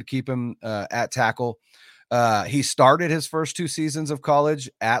length could keep him at tackle. He started his first 2 seasons of college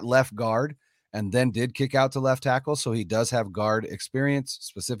at left guard and then did kick out to left tackle. So he does have guard experience,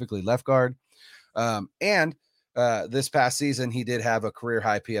 specifically left guard. And this past season, he did have a career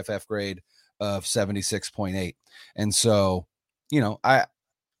high PFF grade of 76.8. And so, you know,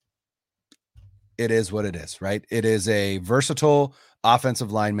 it is what it is, right? It is a versatile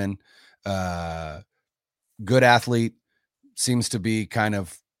offensive lineman, good athlete, seems to be kind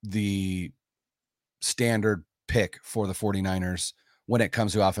of the standard pick for the 49ers when it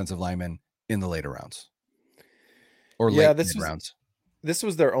comes to offensive linemen in the later rounds or late rounds. This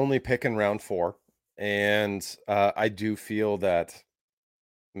was their only pick in round 4. And I do feel that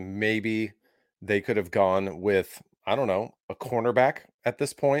maybe they could have gone with, I don't know, a cornerback at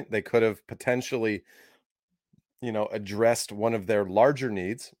this point. They could have potentially, you know, addressed one of their larger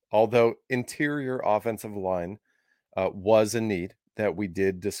needs, although interior offensive line was a need that we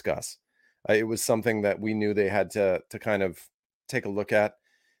did discuss. It was something that we knew they had to kind of take a look at.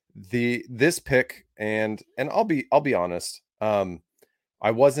 This pick, and I'll be honest, I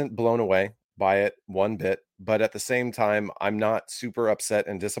wasn't blown away by it one bit, but at the same time, I'm not super upset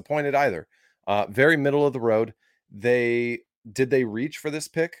and disappointed either. Very middle of the road. Did they reach for this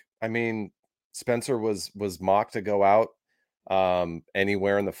pick? I mean, Spencer was mocked to go out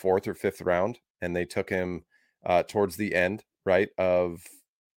anywhere in the 4th or 5th round, and they took him towards the end, right, of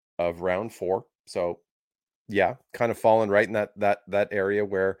round 4. So yeah, kind of fallen right in that area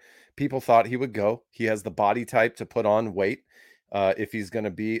where people thought he would go. He has the body type to put on weight if he's going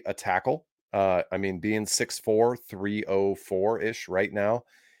to be a tackle. I mean, being 6'4", 304-ish right now.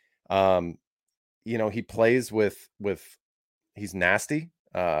 You know, he plays with he's nasty.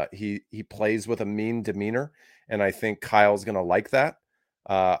 He plays with a mean demeanor, and I think Kyle's going to like that.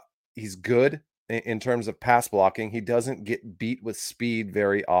 He's good in terms of pass blocking. He doesn't get beat with speed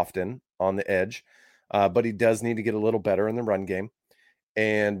very often on the edge, but he does need to get a little better in the run game.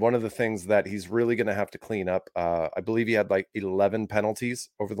 And one of the things that he's really going to have to clean up, I believe he had like 11 penalties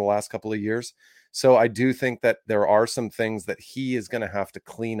over the last couple of years. So I do think that there are some things that he is going to have to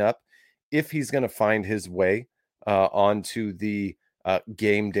clean up if he's going to find his way onto the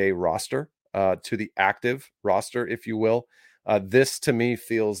game day roster, to the active roster, if you will. This to me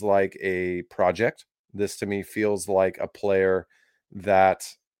feels like a project This to me feels like a player that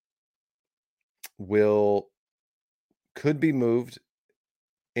could be moved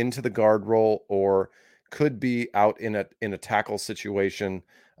into the guard role or could be out in a tackle situation,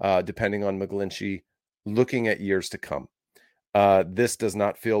 depending on McGlinchey, looking at years to come. This does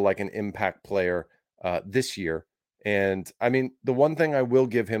not feel like an impact player this year. And I mean, the one thing I will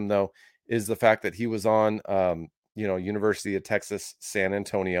give him though is the fact that he was on, University of Texas, San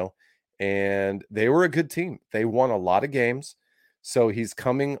Antonio, and they were a good team. They won a lot of games. So he's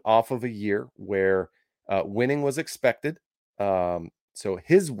coming off of a year where winning was expected. So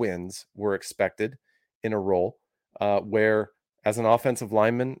his wins were expected in a role where, as an offensive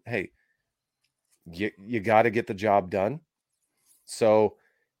lineman, hey, you got to get the job done. So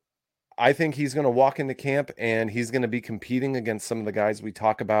I think he's going to walk into camp and he's going to be competing against some of the guys we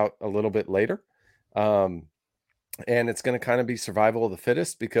talk about a little bit later. And it's going to kind of be survival of the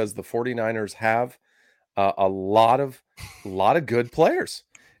fittest because the 49ers have a lot of good players.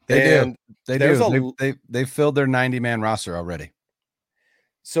 They do. They filled their 90-man roster already.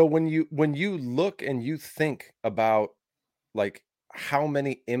 So when you look and you think about like how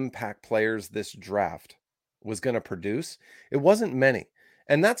many impact players this draft was going to produce, it wasn't many.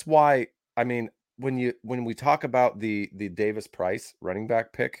 And that's why, I mean, when we talk about the Davis Price running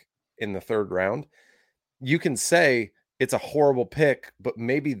back pick in the 3rd round, you can say it's a horrible pick, but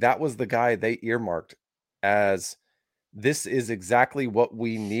maybe that was the guy they earmarked as this is exactly what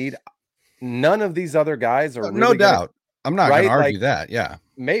we need. None of these other guys are really no doubt. I'm not going to argue that. Yeah,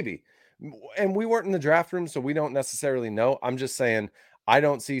 maybe. And we weren't in the draft room, so we don't necessarily know. I'm just saying I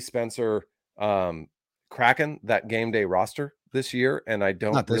don't see Spencer cracking that game day roster this year, and I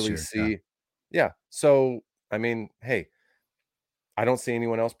don't really see. Yeah. So I mean, hey, I don't see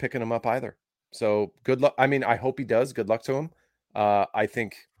anyone else picking him up either. So good luck. I mean, I hope he does. Good luck to him. I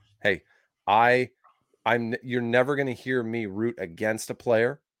think, hey, you're never going to hear me root against a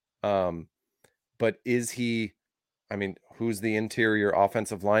player. But is he? I mean, who's the interior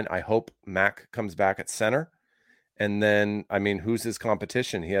offensive line? I hope Mac comes back at center. And then, I mean, who's his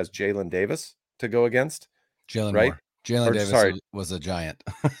competition? He has Jalen Davis to go against. Jalen Moore. Jalen Davis was a giant.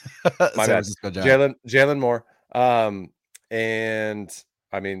 My bad. Jalen Moore. And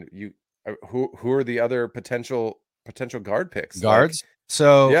I mean, who are the other potential guard picks? Guards.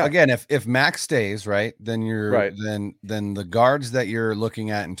 Again, if Max stays, right, then you're right. Then the guards that you're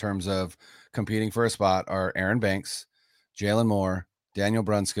looking at in terms of competing for a spot are Aaron Banks, Jalen Moore, Daniel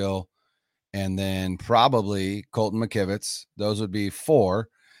Brunskill, and then probably Colton McKivitz. Those would be 4.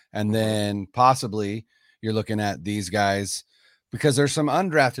 And then possibly you're looking at these guys because there's some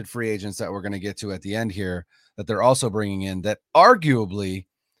undrafted free agents that we're going to get to at the end here that they're also bringing in that arguably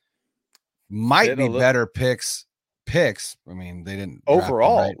might be better picks. I mean, they didn't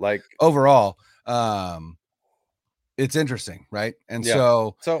overall, them, right? Overall, it's interesting, right? And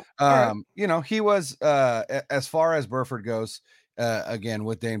so right. He was as far as Burford goes, again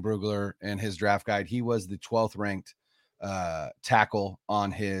with Dane Brugler and his draft guide, he was the 12th ranked tackle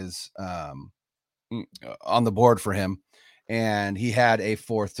on his on the board for him, and he had a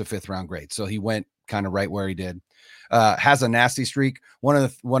 4th to 5th round grade, so he went kind of right where he did. Has a nasty streak. One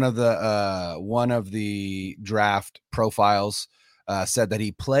of the draft profiles said that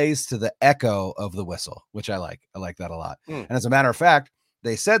he plays to the echo of the whistle, which I like. I like that a lot. And as a matter of fact,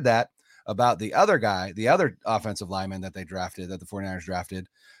 they said that about the other guy, the other offensive lineman that they drafted, that the 49ers drafted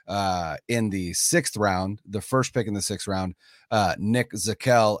in the 6th round, the first pick in the 6th round, Nick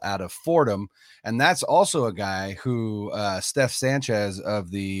Zakelj out of Fordham. And that's also a guy who Steph Sanchez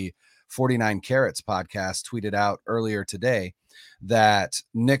of the 49 Carats podcast tweeted out earlier today that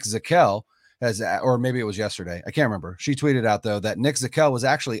Nick Zakelj has, or maybe it was yesterday, I can't remember. She tweeted out though that Nick Zakelj was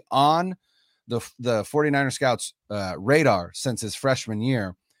actually on the 49er scouts radar since his freshman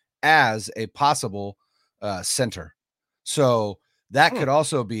year as a possible center. So that could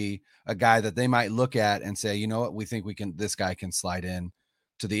also be a guy that they might look at and say, you know what, we think this guy can slide in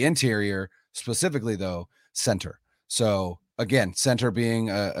to the interior, specifically though, center. So again, center being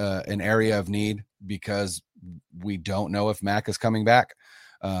an area of need because we don't know if Mac is coming back.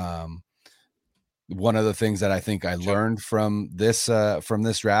 One of the things that I think I learned from this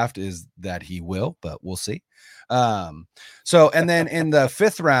draft is that he will, but we'll see. And then in the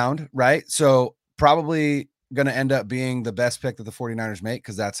 5th round, right? So probably going to end up being the best pick that the 49ers make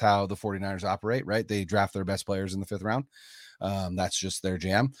because that's how the 49ers operate, right? They draft their best players in the 5th round. That's just their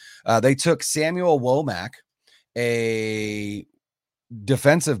jam. They took Samuel Womack, a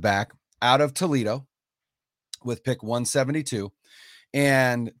defensive back out of Toledo with pick 172.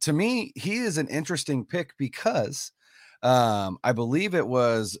 And to me, he is an interesting pick because I believe it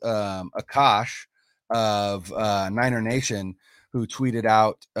was Akash of Niner Nation, who tweeted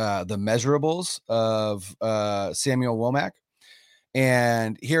out the measurables of Samuel Womack.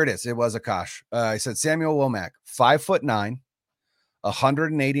 And here it is. It was Akash. I said Samuel Womack, 5'9",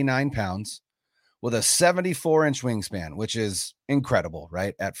 189 pounds, with a 74-inch wingspan, which is incredible,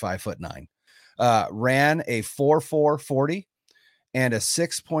 right? At 5'9", ran a 4.440 and a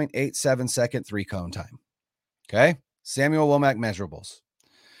 6.87 second 3-cone time. Okay, Samuel Womack measurables.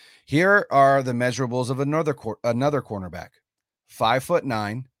 Here are the measurables of another cornerback: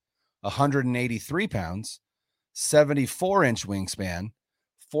 5'9", 183 pounds, 74-inch wingspan,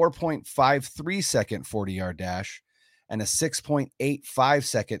 4.53 second 40-yard dash, and a 6.85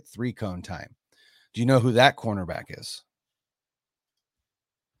 second 3-cone time. Do you know who that cornerback is?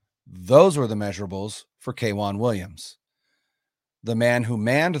 Those were the measurables for K'Waun Williams, the man who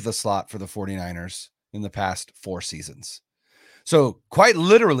manned the slot for the 49ers in the past 4 seasons. So quite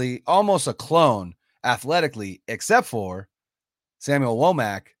literally almost a clone athletically, except for Samuel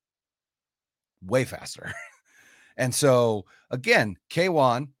Womack, way faster. And so again,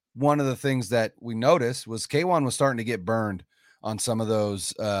 K'Waun, one of the things that we noticed was K'Waun was starting to get burned on some of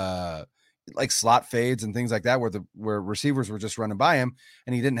those like slot fades and things like that, where receivers were just running by him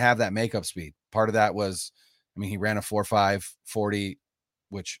and he didn't have that makeup speed. Part of that was, I mean, he ran a 4.5 40,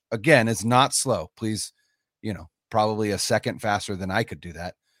 which again is not slow. Please, probably a second faster than I could do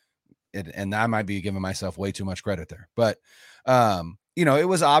that. And I might be giving myself way too much credit there, but it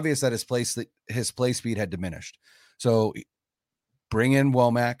was obvious that his play speed had diminished. So bring in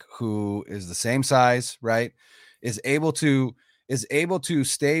Womack, who is the same size, right? Is able to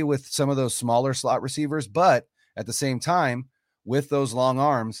stay with some of those smaller slot receivers, but at the same time, with those long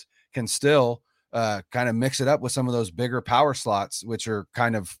arms, can still kind of mix it up with some of those bigger power slots, which are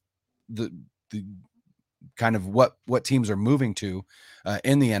kind of the kind of what teams are moving to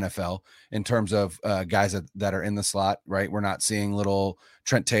in the NFL in terms of guys that are in the slot, right? We're not seeing little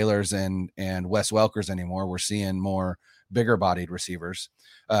Trent Taylors and Wes Welkers anymore. We're seeing more bigger bodied receivers.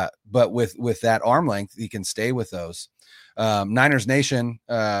 But with that arm length, he can stay with those. Niners Nation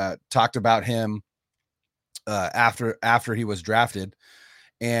talked about him after he was drafted,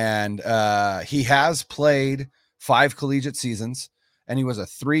 and he has played 5 collegiate seasons, and he was a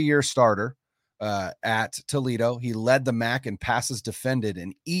 3-year starter at Toledo. He led the MAC in passes defended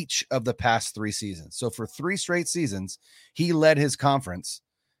in each of the past 3 seasons. So for 3 straight seasons, he led his conference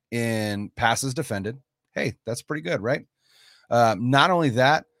in passes defended. Hey, that's pretty good, right? Not only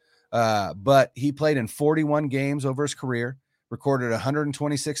that, but he played in 41 games over his career, recorded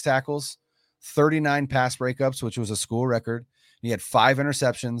 126 tackles, 39 pass breakups, which was a school record. He had 5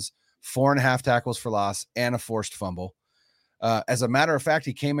 interceptions, 4.5 tackles for loss, and a forced fumble. As a matter of fact,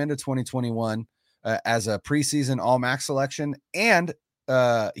 he came into 2021 as a preseason All-MAC selection, and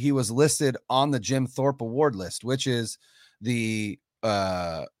he was listed on the Jim Thorpe Award list, which is the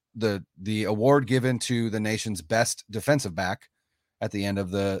award given to the nation's best defensive back at the end of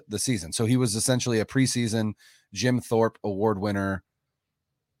the season. So he was essentially a preseason Jim Thorpe Award winner.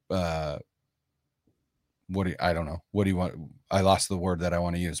 I don't know. What do you want? I lost the word that I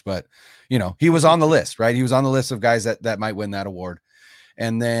want to use, but he was on the list, right? He was on the list of guys that might win that award.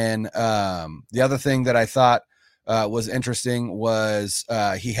 And then the other thing that I thought was interesting was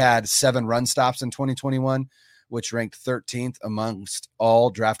he had 7 run stops in 2021, which ranked 13th amongst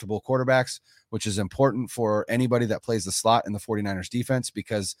all draftable quarterbacks, which is important for anybody that plays the slot in the 49ers defense,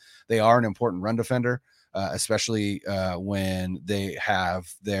 because they are an important run defender, especially when they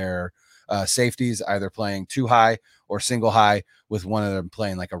have their safeties either playing too high or single high, with one of them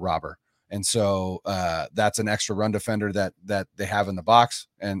playing like a robber. And so that's an extra run defender that they have in the box,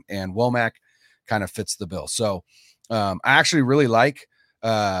 and Womack kind of fits the bill. So I actually really like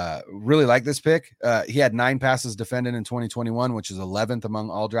this pick. He had 9 passes defended in 2021, which is 11th among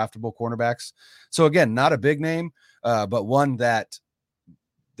all draftable cornerbacks. So again, not a big name, but one that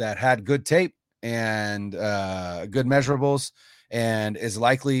had good tape and good measurables, and is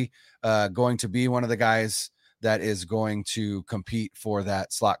likely going to be one of the guys that is going to compete for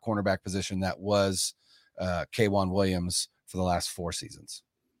that slot cornerback position that was K'Waun Williams for the last 4 seasons.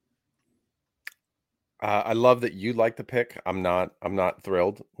 I love that you like the pick. I'm not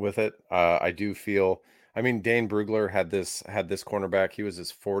thrilled with it. I do feel, I mean, Dane Brugler had this cornerback. He was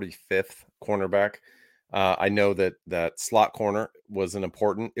his 45th cornerback. I know that slot corner was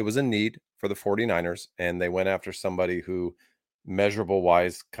it was a need for the 49ers, and they went after somebody who measurable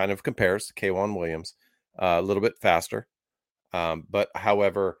wise kind of compares to K'Waun Williams, a little bit faster. But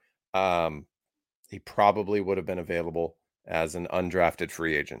however, he probably would have been available as an undrafted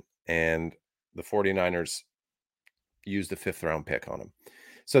free agent, and the 49ers used a 5th round pick on him.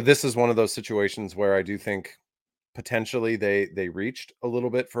 So this is one of those situations where I do think potentially they reached a little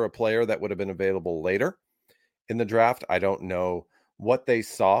bit for a player that would have been available later in the draft. I don't know what they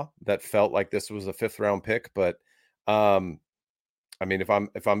saw that felt like this was a 5th round pick, but I mean, if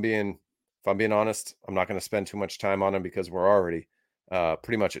I'm being honest, I'm not going to spend too much time on him because we're already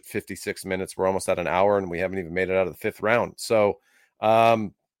pretty much at 56 minutes. We're almost at an hour, and we haven't even made it out of the 5th round. So,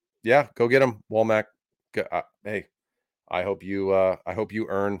 yeah, go get him, Womack. Hey, I hope you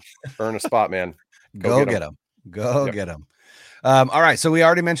earn a spot, man. Go get him. Go get him. All right. So we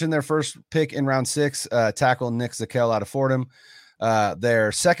already mentioned their first pick in round 6, tackle Nick Zakelj out of Fordham.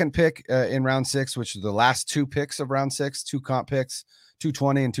 Their second pick in round 6, which are the last 2 picks of round 6, 2 comp picks,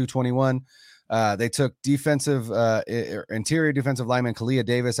 220 and 221. They took interior defensive lineman Kalia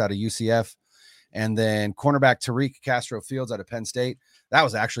Davis out of UCF, and then cornerback Tariq Castro Fields out of Penn State. That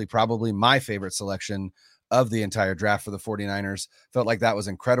was actually probably my favorite selection of the entire draft for the 49ers. Felt like that was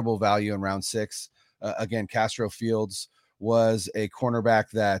incredible value in round 6. Again, Castro Fields was a cornerback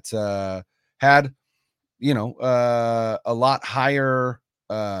that had, a lot higher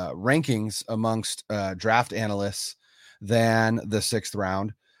rankings amongst draft analysts than the 6th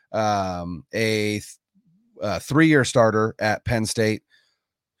round. A 3-year starter at Penn State,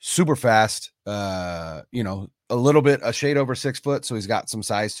 super fast, a shade over 6 foot. So he's got some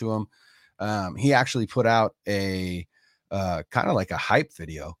size to him. He actually put out a kind of like a hype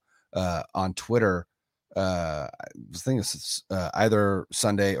video on Twitter. I think it's either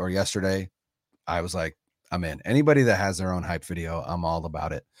Sunday or yesterday. I was like, I'm in. Anybody that has their own hype video, I'm all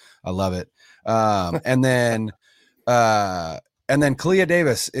about it. I love it. And then Kalia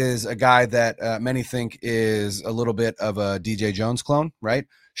Davis is a guy that many think is a little bit of a DJ Jones clone, right?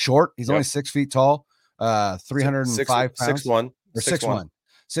 Short. He's only 6 feet tall, 305 pounds.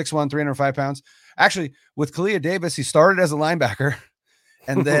 6'1", 305 pounds. Actually, with Kalia Davis, he started as a linebacker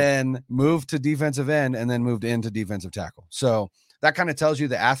and then moved to defensive end and then moved into defensive tackle. So that kind of tells you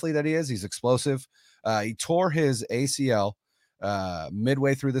the athlete that he is. He's explosive. He tore his ACL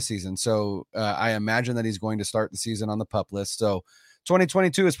midway through the season. So I imagine that he's going to start the season on the PUP list. So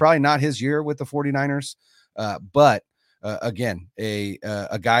 2022 is probably not his year with the 49ers. But again, a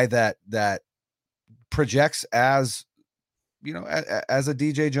guy that projects as, as a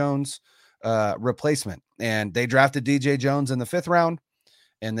DJ Jones replacement. And they drafted DJ Jones in the 5th round,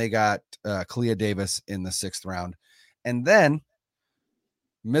 and they got Kalia Davis in the 6th round. And then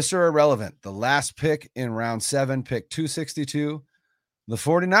Mr. Irrelevant, the last pick in round 7, pick 262, the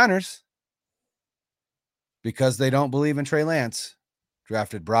 49ers, because they don't believe in Trey Lance,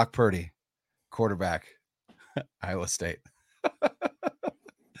 drafted Brock Purdy, quarterback, Iowa State.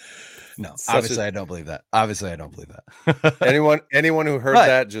 No, obviously I don't believe that. Anyone who heard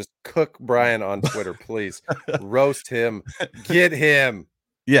that, just cook Brian on Twitter, please. Roast him. Get him.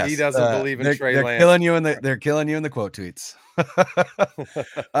 Yes, he doesn't believe in Trey Lance. They're killing you in the quote tweets.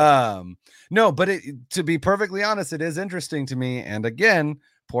 No, but to be perfectly honest, it is interesting to me, and again,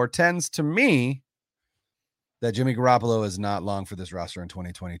 portends to me that Jimmy Garoppolo is not long for this roster in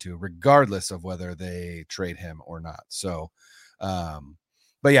 2022, regardless of whether they trade him or not. So,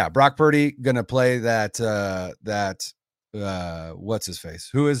 but yeah, Brock Purdy gonna play that what's his face?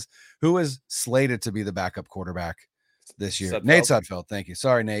 Who is slated to be the backup quarterback this year? Sudfeld. Nate Sudfeld. Thank you.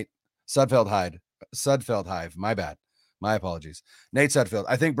 Sorry, Nate. Sudfeld Hive. My bad. My apologies. Nate Sudfeld.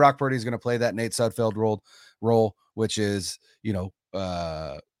 I think Brock Purdy is going to play that Nate Sudfeld role, which is,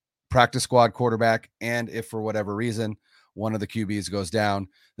 practice squad quarterback. And if for whatever reason one of the QBs goes down,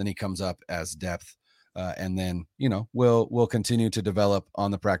 then he comes up as depth. And then, we'll continue to develop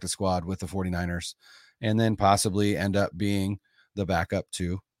on the practice squad with the 49ers, and then possibly end up being the backup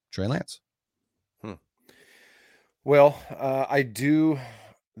to Trey Lance. Well, I do,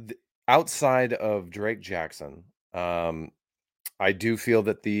 outside of Drake Jackson, I do feel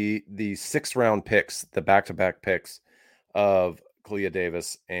that the 6th round picks, the back-to-back picks of Kalia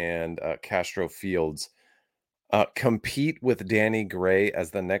Davis and Castro Fields, compete with Danny Gray as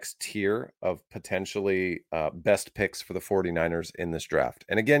the next tier of potentially best picks for the 49ers in this draft.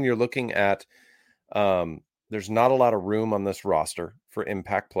 And again, you're looking at there's not a lot of room on this roster for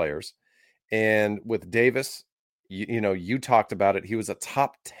impact players. And with Davis, you talked about it. He was a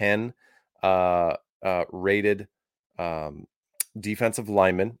top 10 rated defensive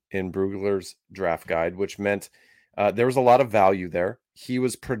lineman in Brugler's draft guide, which meant there was a lot of value there. He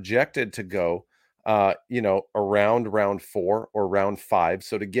was projected to go around round 4 or round 5.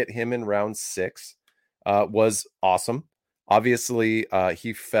 So to get him in round 6 was awesome. Obviously,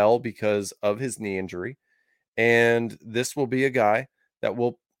 he fell because of his knee injury. And this will be a guy that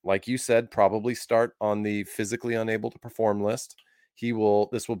will, like you said, probably start on the physically unable to perform list.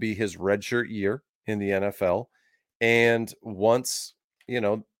 This will be his redshirt year in the NFL. And once,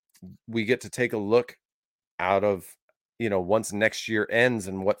 we get to take a look out of, once next year ends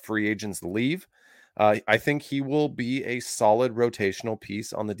and what free agents leave, I think he will be a solid rotational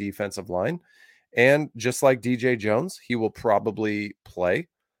piece on the defensive line. And just like DJ Jones, he will probably play,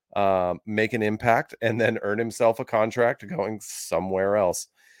 make an impact, and then earn himself a contract going somewhere else.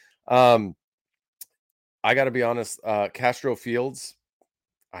 I got to be honest, Castro Fields,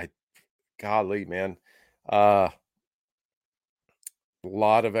 golly, man. A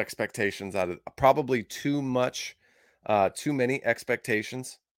lot of expectations out of probably too many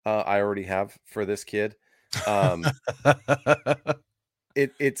expectations I already have for this kid.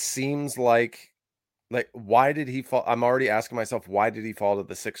 It seems like why did he fall? I'm already asking myself, why did he fall to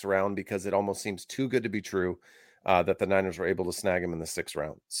the 6th round? Because it almost seems too good to be true that the Niners were able to snag him in the 6th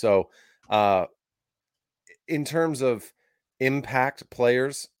round. So in terms of impact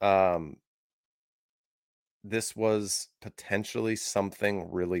players, this was potentially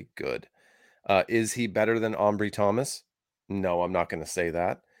something really good. Is he better than Ambry Thomas? No, I'm not going to say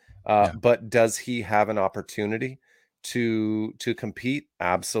that. But does he have an opportunity to compete?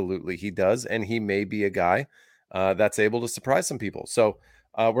 Absolutely, he does, and he may be a guy that's able to surprise some people. So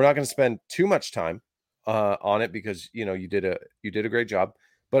we're not going to spend too much time on it because you did a great job.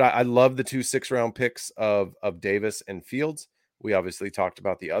 But I love the 2 6th-round picks of Davis and Fields. We obviously talked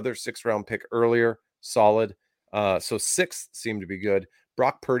about the other 6th-round pick earlier. Solid. So 6 seemed to be good.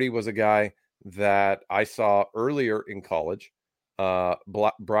 Brock Purdy was a guy that I saw earlier in college.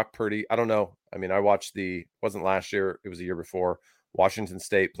 Brock Purdy, I don't know. I mean, I watched wasn't last year, it was a year before. Washington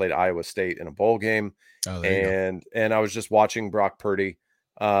State played Iowa State in a bowl game. And I was just watching Brock Purdy,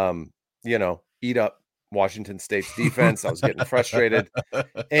 eat up Washington State's defense. I was getting frustrated.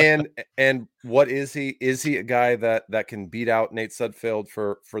 And what is he? Is he a guy that can beat out Nate Sudfeld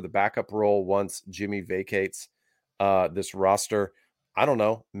for the backup role once Jimmy vacates this roster? I don't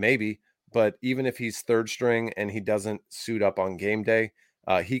know, maybe. But even if he's 3rd string and he doesn't suit up on game day,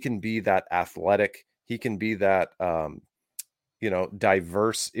 he can be that athletic. He can be that,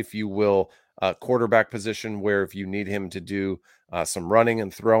 diverse, if you will, quarterback position where if you need him to do some running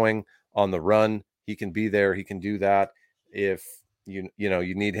and throwing on the run, he can be there. He can do that. If you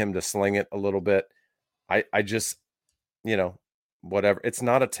need him to sling it a little bit, I just, whatever. It's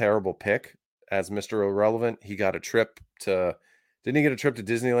not a terrible pick as Mr. Irrelevant. He got a trip to. Didn't he get a trip to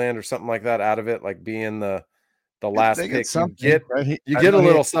Disneyland or something like that out of it? Like being the last pick, you get a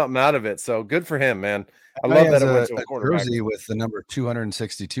little something out of it. So good for him, man. I love that it went to a quarterback jersey with the number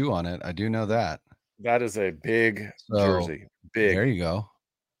 262 on it. I do know that. That is a big jersey. Big. There you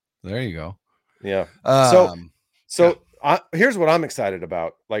go. Yeah. Here's what I'm excited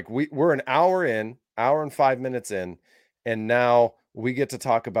about. Like we're an hour and 5 minutes in, and now we get to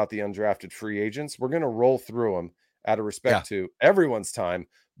talk about the undrafted free agents. We're going to roll through them out of respect to everyone's time.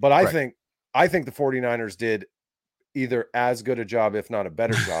 But I think the 49ers did either as good a job, if not a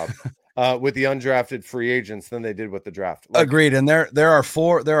better job, with the undrafted free agents than they did with the draft. Agreed. And there are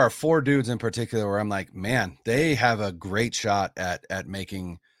four dudes in particular where I'm like, man, they have a great shot at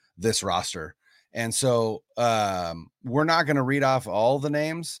making this roster. And so we're not going to read off all the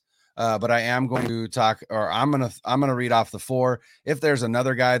names, but I am going to talk, or I'm going to read off the 4. If there's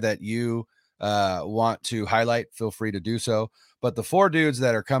another guy that you want to highlight, feel free to do so. But the 4 dudes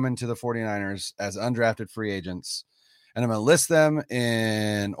that are coming to the 49ers as undrafted free agents, and I'm going to list them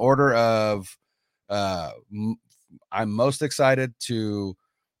in order of I'm most excited to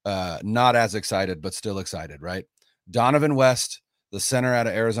not as excited, but still excited, right? Donovan West, the center out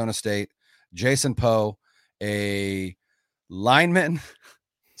of Arizona State. Jason Poe, a lineman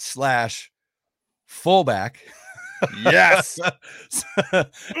 / fullback. Yes.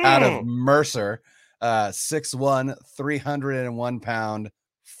 Out of Mercer, 6'1", 301 pound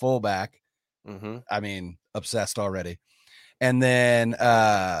fullback. Mm-hmm. I mean, obsessed already. And then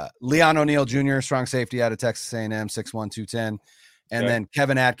Leon O'Neal Jr., strong safety out of Texas A&M, 6'1", 210. And then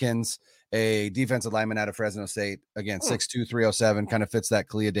Kevin Atkins, a defensive lineman out of Fresno State, again, 6'2", 307, kind of fits that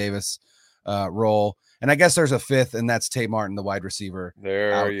Kalia Davis role. And I guess there's a 5th, and that's Tate Martin, the wide receiver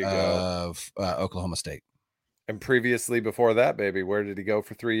of Oklahoma State. And previously before that, baby, where did he go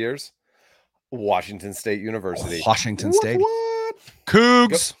for 3 years? Washington State University. Washington State. What?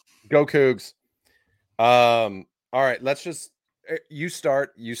 Cougs. Go Cougs. All right, let's just you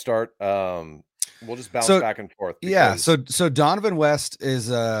start. We'll just bounce back and forth. Yeah. So Donovan West is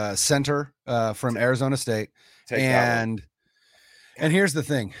a center from Arizona State. And here's the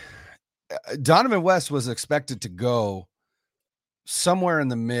thing. Donovan West was expected to go somewhere in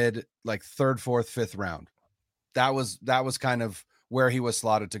the mid, like 3rd, 4th, 5th round. That was kind of where he was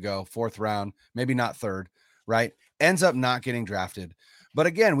slotted to go, 4th round, maybe not 3rd, right? Ends up not getting drafted. But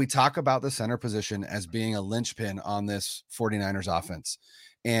again, we talk about the center position as being a linchpin on this 49ers offense.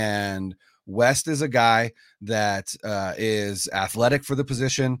 And West is a guy that is athletic for the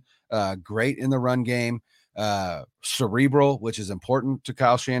position, great in the run game, cerebral, which is important to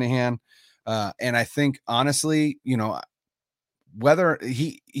Kyle Shanahan. And I think, honestly, whether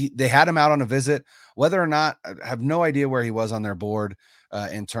they had him out on a visit, whether or not, I have no idea where he was on their board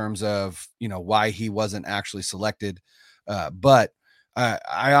in terms of, why he wasn't actually selected. But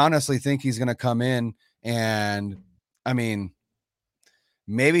I honestly think he's going to come in and, I mean,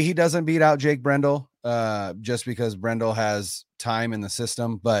 maybe he doesn't beat out Jake Brendel just because Brendel has time in the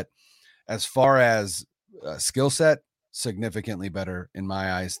system. But as far as skill set, significantly better in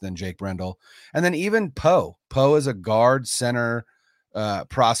my eyes than Jake Brendel. And then even Poe is a guard center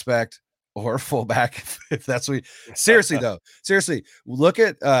prospect or fullback. If that's what seriously look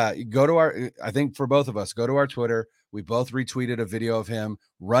at, go to our, I think for both of us, go to our Twitter. We both retweeted a video of him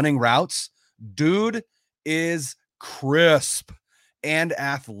running routes. Dude is crisp and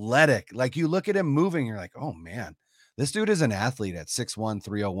athletic. Like, you look at him moving, you're like, oh man, this dude is an athlete at 6'1",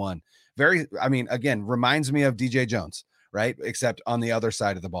 301. Again, reminds me of DJ Jones, right? Except on the other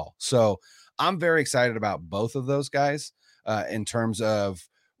side of the ball. So I'm very excited about both of those guys in terms of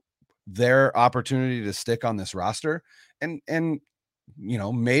their opportunity to stick on this roster. And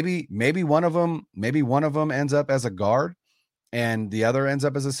maybe one of them ends up as a guard and the other ends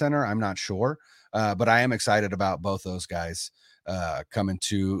up as a center. I'm not sure. But I am excited about both those guys coming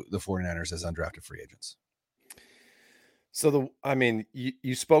to the 49ers as undrafted free agents. So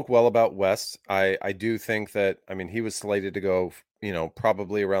you spoke well about West. I do think that, he was slated to go,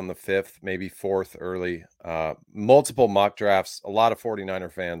 probably around the 5th, maybe 4th early. Multiple mock drafts. A lot of 49er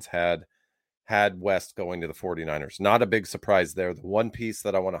fans had West going to the 49ers. Not a big surprise there. The one piece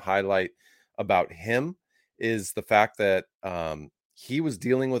that I want to highlight about him is the fact that he was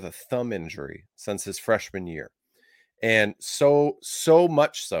dealing with a thumb injury since his freshman year. And so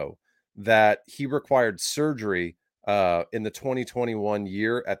much so that he required surgery in the 2021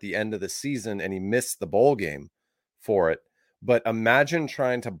 year at the end of the season, and he missed the bowl game for it. But imagine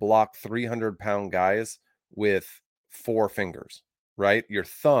trying to block 300-pound guys with 4 fingers, right? Your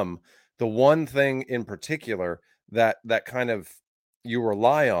thumb, the one thing in particular that kind of you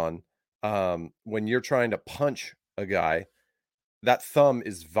rely on when you're trying to punch a guy, that thumb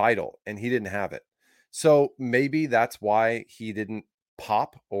is vital, and he didn't have it. So maybe that's why he didn't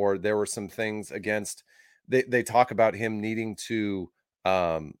pop, or there were some things against. They talk about him needing to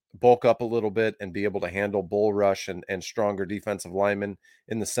bulk up a little bit and be able to handle bull rush and stronger defensive linemen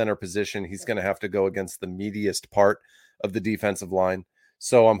in the center position. He's going to have to go against the meatiest part of the defensive line.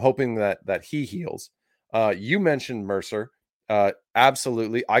 So I'm hoping that he heals. You mentioned Mercer.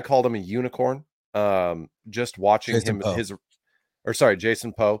 Absolutely. I called him a unicorn. Just watching Jason him, Poe.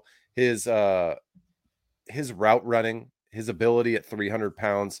 Jason Poe, his route running, his ability at 300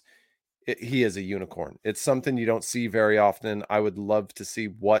 pounds, he is a unicorn. It's something you don't see very often. I would love to see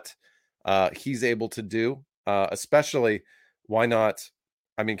what he's able to do, especially why not?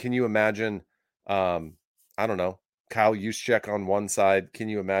 Can you imagine, I don't know, Kyle Juszczyk on one side? Can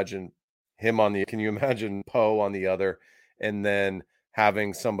you imagine can you imagine Poe on the other? And then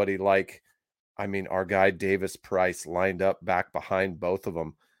having somebody like, our guy Davis Price lined up back behind both of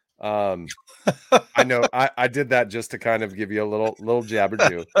them. I know I did that just to kind of give you a little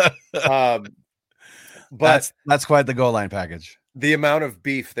jabberjew. But that's quite the goal line package. The amount of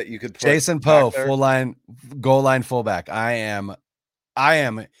beef that you could put Jason Poe, full line, goal line fullback. I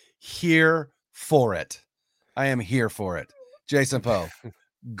am here for it. I am here for it. Jason Poe,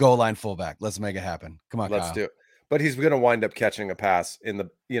 goal line fullback. Let's make it happen. Come on, let's Kyle. do it. But he's going to wind up catching a pass in the,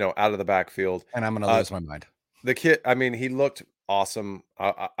 out of the backfield. And I'm going to lose my mind. The kid, he looked awesome.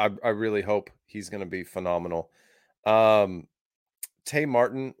 I really hope he's going to be phenomenal. Tay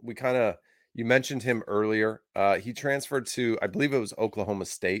Martin, you mentioned him earlier. He transferred to, I believe it was Oklahoma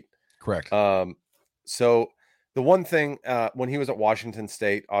State. Correct. So the one thing, when he was at Washington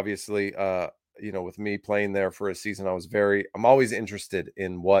State, obviously, with me playing there for a season, I'm always interested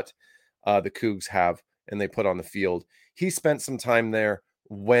in what the Cougs have and they put on the field. He spent some time there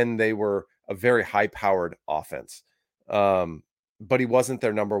when they were a very high-powered offense, but he wasn't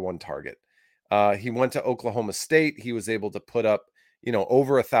their number one target. He went to Oklahoma State. He was able to put up,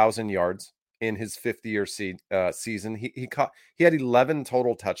 over 1,000 yards in his 5th-year season. He had 11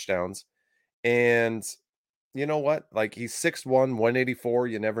 total touchdowns, and you know what? Like, he's 6'1", 184.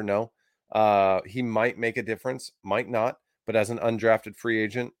 You never know. He might make a difference, might not. But as an undrafted free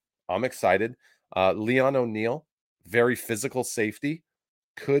agent, I'm excited. Leon O'Neal, very physical safety,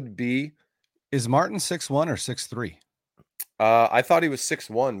 could be. Is Martin 6'1" or 6'3"? I thought he was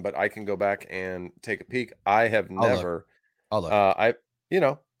 6'1", but I can go back and take a peek. I have I'll look. never. I'll look. I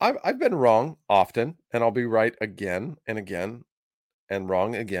I've been wrong often, and I'll be right again and again, and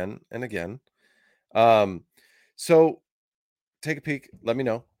wrong again and again. So take a peek. Let me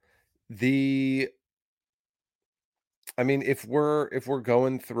know. I mean, if we're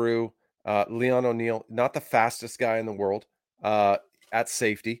going through Leon O'Neal, not the fastest guy in the world at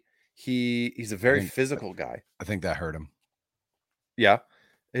safety. He's a I very think physical guy. I think that hurt him. Yeah.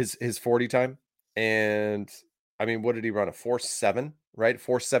 His 40 time. And I mean, what did he run? A 4.7, right?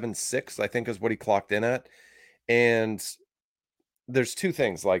 4.76, I think is what he clocked in at. And there's two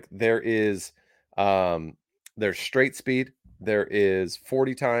things. Like there's straight speed, there is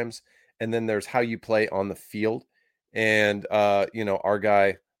 40 times, and then there's how you play on the field. And our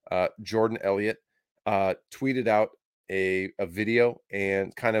guy Jordan Elliott tweeted out a video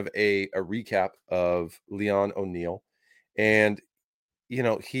and kind of a recap of Leon O'Neal. And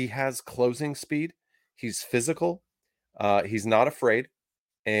he has closing speed, he's physical, he's not afraid,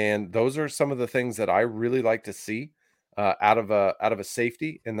 and those are some of the things that I really like to see out of a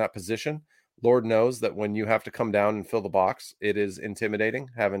safety in that position. Lord knows that when you have to come down and fill the box, it is intimidating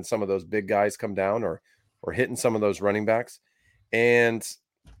having some of those big guys come down or hitting some of those running backs. And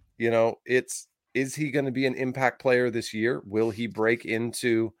is he going to be an impact player this year? Will he break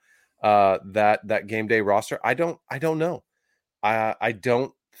into that game day roster? I don't know. I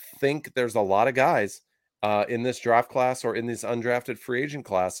don't think there's a lot of guys in this draft class or in this undrafted free agent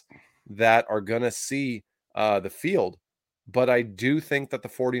class that are going to see the field. But I do think that the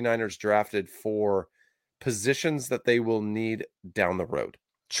 49ers drafted for positions that they will need down the road.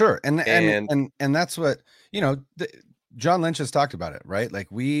 Sure. And that's what, John Lynch has talked about it, right? Like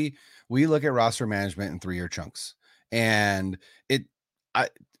we look at roster management in 3-year chunks. And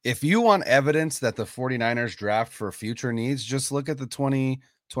if you want evidence that the 49ers draft for future needs, just look at the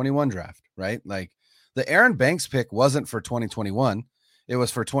 2021 draft, right? Like the Aaron Banks pick wasn't for 2021. It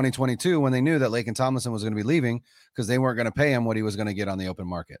was for 2022 when they knew that Laken Tomlinson was going to be leaving because they weren't going to pay him what he was going to get on the open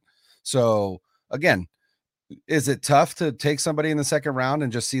market. So again, is it tough to take somebody in the second round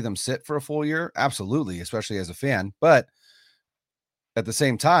and just see them sit for a full year? Absolutely, especially as a fan. But at the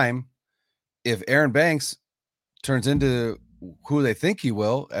same time, if Aaron Banks turns into who they think he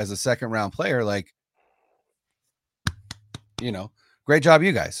will as a second round player, like, great job,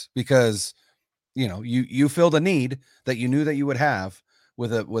 you guys, because you filled a need that you knew that you would have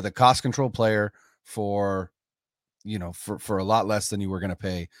with a cost control player for a lot less than you were going to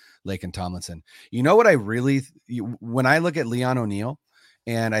pay Laken Tomlinson. You know what I really, when I look at Leon O'Neal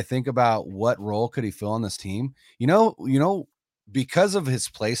and I think about what role could he fill on this team, because of his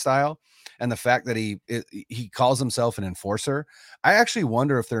play style and the fact that he calls himself an enforcer, I actually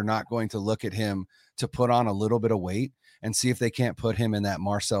wonder if they're not going to look at him to put on a little bit of weight and see if they can't put him in that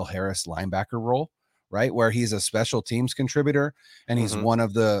Marcel Harris linebacker role, right? Where he's a special teams contributor and he's one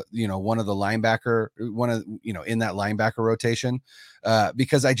of the linebacker, in that linebacker rotation.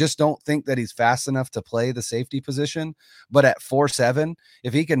 Because I just don't think that he's fast enough to play the safety position. But at 4.7,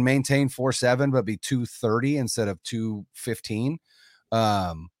 if he can maintain 4.7 but be 230 instead of 215,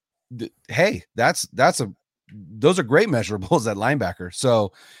 hey, those are great measurables at linebacker.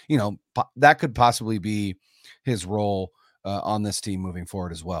 So, that could possibly be his role on this team moving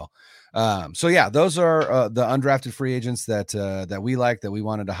forward as well. So yeah, those are the undrafted free agents that we like, that we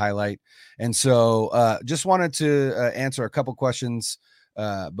wanted to highlight. And so just wanted to answer a couple questions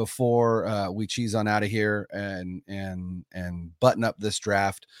before we cheese on out of here and button up this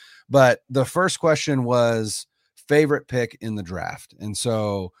draft. But the first question was favorite pick in the draft. And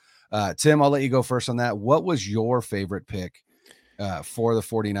so Tim, I'll let you go first on that. What was your favorite pick for the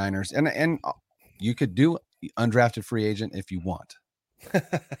 49ers? And you could do undrafted free agent if you want.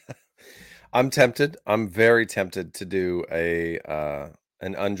 I'm tempted. I'm very tempted to do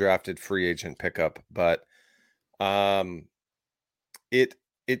an undrafted free agent pickup, but it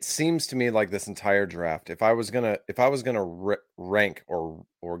seems to me like this entire draft, if I was gonna rank or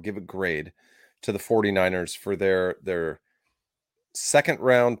give a grade to the 49ers for their second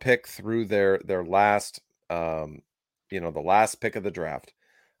round pick through their last the last pick of the draft,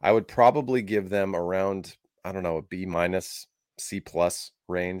 I would probably give them around, I don't know, a B minus, C plus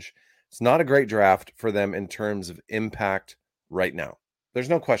range. It's not a great draft for them in terms of impact right now. There's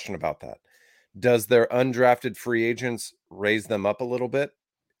no question about that. Does their undrafted free agents raise them up a little bit?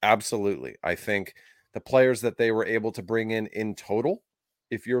 Absolutely. I think the players that they were able to bring in total,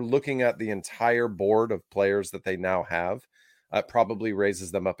 if you're looking at the entire board of players that they now have, probably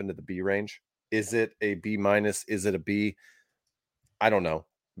raises them up into the B range. Is it a B minus? Is it a B? I don't know,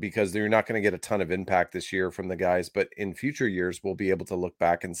 because you're not going to get a ton of impact this year from the guys, but in future years, we'll be able to look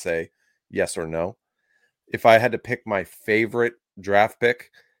back and say yes or no. If I had to pick my favorite draft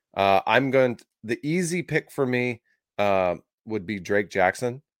pick, the easy pick for me would be Drake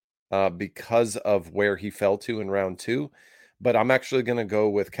Jackson because of where he fell to in round 2. But I'm actually going to go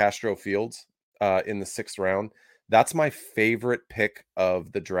with Castro Fields in the 6th round. That's my favorite pick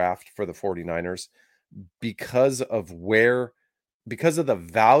of the draft for the 49ers because of the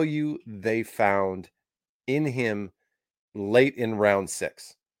value they found in him late in round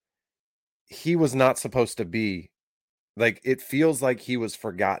 6. He was not supposed to be, like, it feels like he was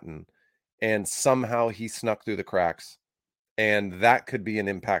forgotten, and somehow he snuck through the cracks. And that could be an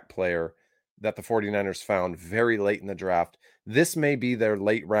impact player that the 49ers found very late in the draft. This may be their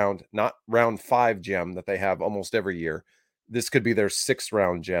late round, not round 5 gem that they have almost every year. This could be their 6th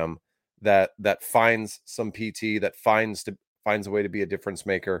round gem that finds some PT, that finds a way to be a difference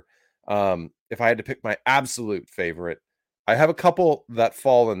maker. If I had to pick my absolute favorite, I have a couple that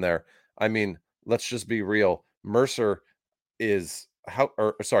fall in there. I mean, let's just be real. Mercer is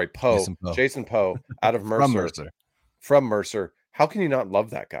Poe, Jason Poe out of from Mercer. How can you not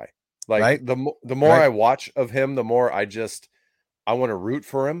love that guy? Like, right? the more Right. I watch of him, the more I want to root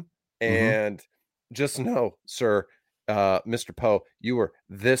for him. And just know, sir, Mr. Poe, you were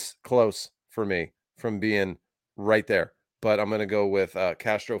this close for me from being right there. But I'm going to go with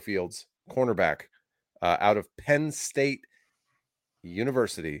Castro Fields, cornerback out of Penn State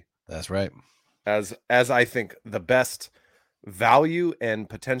University. That's right. As I think the best value and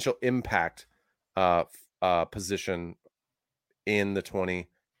potential impact position in the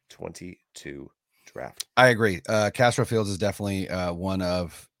 2022 draft. I agree. Castro Fields is definitely one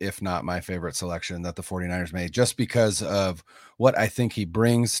of, if not my favorite selection that the 49ers made, just because of what I think he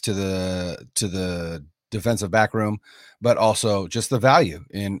brings to the defensive back room, but also just the value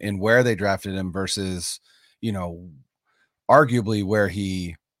in where they drafted him versus, arguably where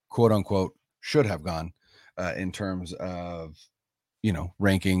he, quote unquote, should have gone in terms of,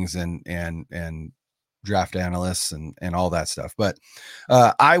 rankings and draft analysts and all that stuff. But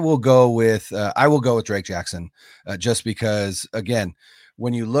I will go with Drake Jackson just because, again,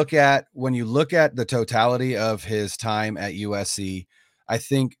 when you look at the totality of his time at USC, I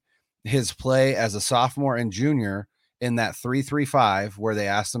think his play as a sophomore and junior in that 3-3-5 where they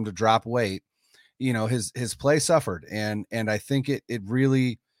asked him to drop weight, his play suffered, and I think it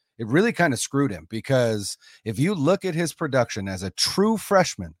really kind of screwed him, because if you look at his production as a true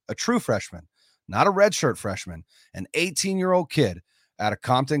freshman, not a redshirt freshman, an 18-year-old kid out of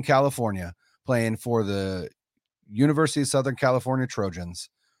Compton, California, playing for the University of Southern California Trojans.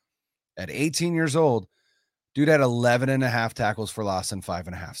 At 18 years old, dude had 11 and a half tackles for loss and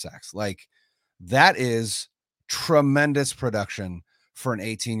 5.5 sacks. Like, that is tremendous production for an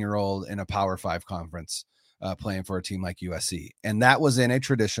 18-year-old in a Power 5 conference playing for a team like USC. And that was in a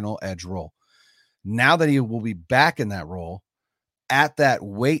traditional edge role. Now that he will be back in that role, at that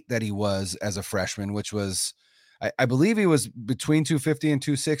weight that he was as a freshman, which was, I believe he was between 250 and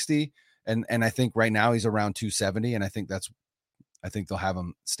 260. And I think right now he's around 270. And I think they'll have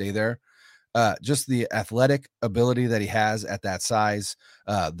him stay there. Just the athletic ability that he has at that size,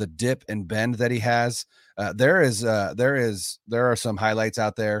 the dip and bend that he has. There are some highlights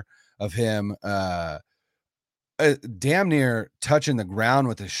out there of him damn near touching the ground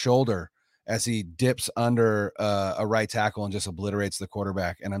with his shoulder as he dips under a right tackle and just obliterates the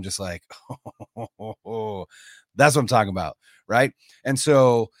quarterback. And I'm just like, oh, that's what I'm talking about. Right. And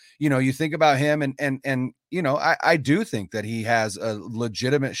so, you think about him and I do think that he has a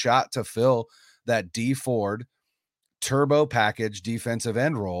legitimate shot to fill that D Ford turbo package defensive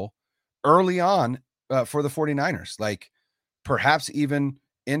end role early on for the 49ers. Like, perhaps even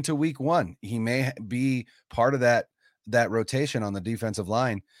into week 1, he may be part of that rotation on the defensive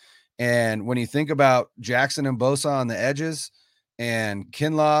line. And when you think about Jackson and Bosa on the edges and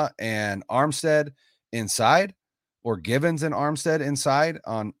Kinlaw and Armstead inside, or Givens and Armstead inside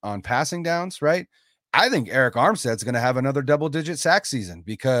on passing downs, right? I think Eric Armstead's going to have another double-digit sack season,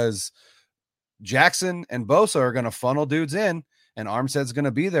 because Jackson and Bosa are going to funnel dudes in, and Armstead's going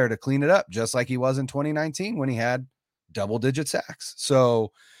to be there to clean it up, just like he was in 2019 when he had double-digit sacks.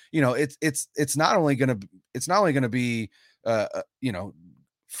 So, it's not only going to be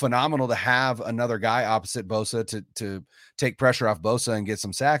phenomenal to have another guy opposite Bosa to take pressure off Bosa and get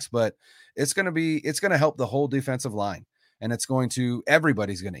some sacks, but it's going to help the whole defensive line, and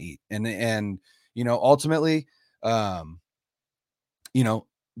everybody's going to eat. And ultimately,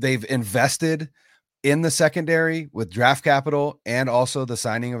 they've invested in the secondary with draft capital and also the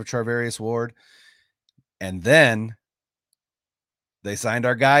signing of Charvarius Ward. And then they signed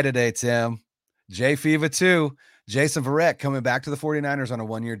our guy today, Tim. Jay Fiva 2. Jason Verrett coming back to the 49ers on a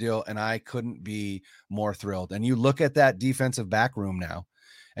 1-year deal, and I couldn't be more thrilled. And you look at that defensive back room now,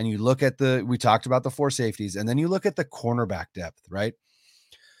 and you look at we talked about the 4 safeties, and then you look at the cornerback depth, right?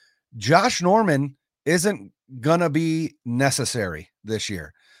 Josh Norman isn't going to be necessary this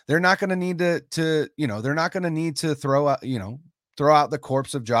year. They're not going to need they're not going to need to throw out the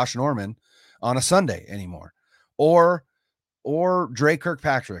corpse of Josh Norman on a Sunday anymore, or Dre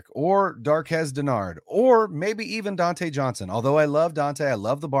Kirkpatrick, or Darqueze Dennard, or maybe even Dante Johnson. Although I love Dante, I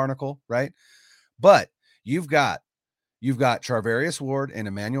love the Barnacle, right? But you've got Charvarius Ward and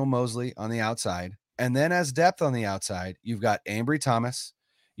Emmanuel Mosley on the outside, and then as depth on the outside, you've got Ambry Thomas,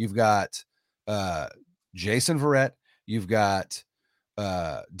 you've got Jason Verrett, you've got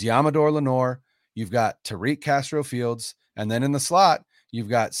Diamador Lenore, you've got Tariq Castro Fields, and then in the slot, you've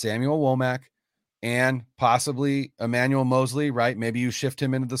got Samuel Womack and possibly Emmanuel Mosley, right? Maybe you shift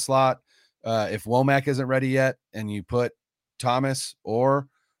him into the slot if Womack isn't ready yet, and you put Thomas or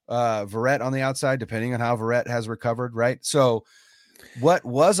Verrett on the outside, depending on how Verrett has recovered, right? So what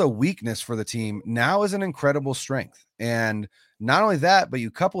was a weakness for the team now is an incredible strength. And not only that, but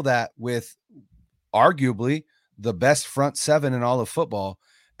you couple that with arguably the best front 7 in all of football.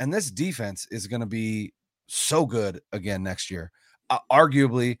 And this defense is going to be so good again next year.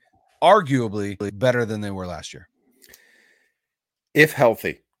 Arguably better than they were last year. If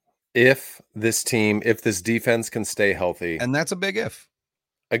healthy, if this defense can stay healthy. And that's a big if.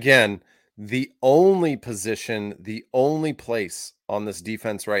 Again, the only position, the only place on this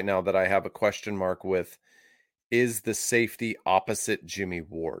defense right now that I have a question mark with is the safety opposite Jimmy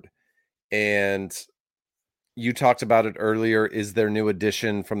Ward. And you talked about it earlier, is their new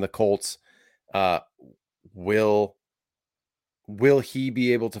addition from the Colts. Will he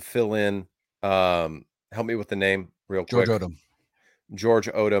be able to fill in? Help me with the name real quick. George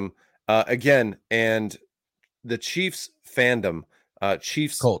Odom. Again, and the Chiefs fandom,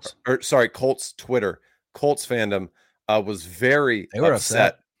 Colts Twitter, Colts fandom was very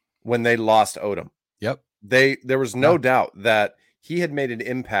upset when they lost Odom. Yep. There was no doubt that he had made an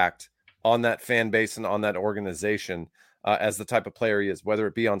impact on that fan base and on that organization as the type of player he is, whether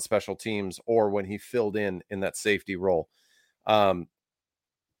it be on special teams or when he filled in that safety role. I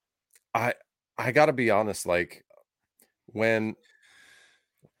got to be honest, like when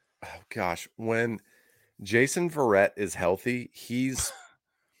Jason Verrett is healthy, he's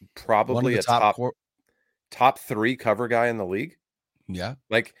probably a top 3 cover guy in the league. Yeah.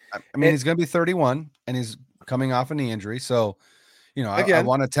 Like, I mean, he's going to be 31 and he's coming off a knee injury. So, I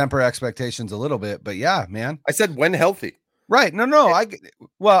want to temper expectations a little bit, but yeah, man. I said when healthy. Right. No. I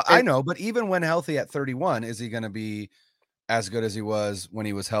know, but even when healthy at 31, is he going to be as good as he was when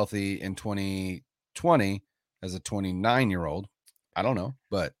he was healthy in 2020 as a 29-year-old? I don't know,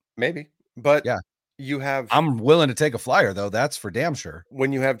 but maybe. But yeah, I'm willing to take a flyer though. That's for damn sure.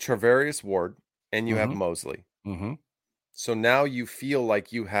 When you have Charvarius Ward and you have Mosley. Mm-hmm. So now you feel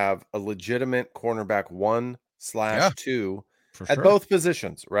like you have a legitimate cornerback 1/2 at both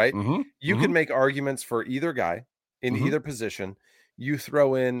positions, right? Mm-hmm. You can make arguments for either guy in either position. You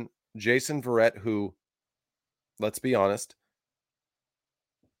throw in Jason Verrett, who, let's be honest,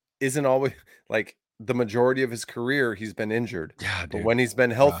 isn't always like the majority of his career. He's been injured. Yeah, dude. But when he's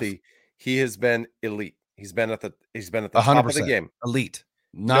been healthy, he has been elite. He's been at the top of the game. Elite,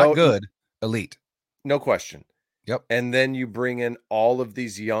 not good, elite. No question. Yep. And then you bring in all of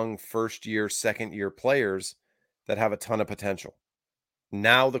these young first-year, second-year players that have a ton of potential.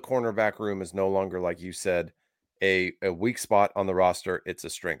 Now the cornerback room is no longer, like you said, a weak spot on the roster. It's a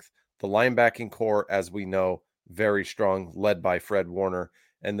strength. The linebacking core, as we know, very strong, led by Fred Warner.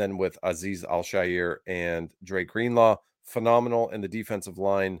 And then with Azeez Al-Shaair and Dre Greenlaw, phenomenal. And the defensive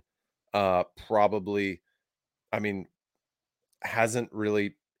line hasn't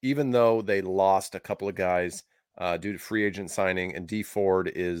really, even though they lost a couple of guys due to free agent signing, and D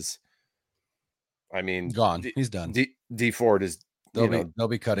Ford is, gone. He's done. D Ford is, they'll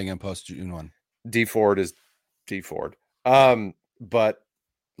be cutting him post June 1. D Ford is D Ford. But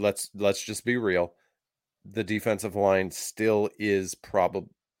let's just be real. The defensive line still is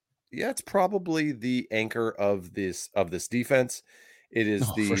it's probably the anchor of this defense. It is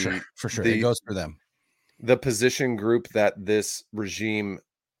for sure. It goes for them. The position group that this regime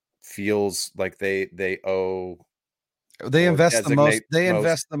feels like they owe. They invest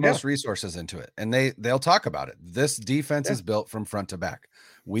the most resources into it, and they'll talk about it. This defense is built from front to back.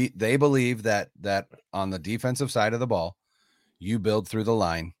 They believe that on the defensive side of the ball, you build through the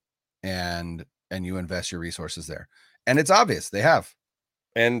line, and and you invest your resources there. And it's obvious they have.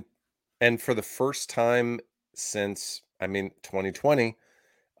 And for the first time since 2020,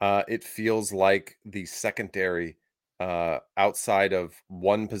 it feels like the secondary outside of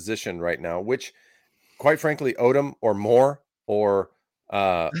one position right now, which quite frankly, Odom or Moore or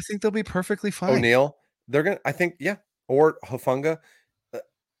I think they'll be perfectly fine. O'Neal, they're gonna, I think, yeah, or Hufanga.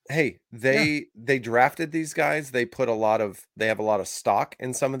 Hey, Yeah. they drafted these guys. They have a lot of stock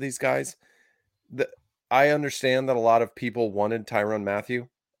in some of these guys. I understand that a lot of people wanted Tyrann Mathieu.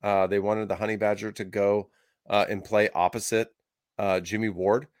 They wanted the Honey Badger to go and play opposite Jimmy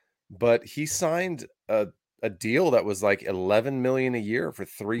Ward, but he signed a deal that was like $11 million a year for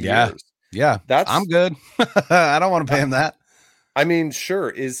 3 years. Yeah, I'm good. I don't want to pay him that. I mean,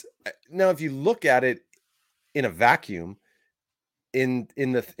 sure. Now if you look at it in a vacuum, in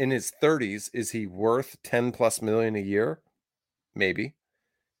his 30s, is he worth 10 plus million a year? Maybe.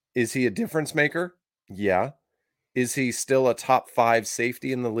 Is he a difference maker? Yeah. Is he still a top 5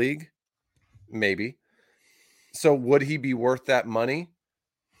 safety in the league? Maybe. So would he be worth that money?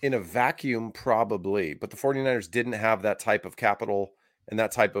 In a vacuum, probably. But the 49ers didn't have that type of capital and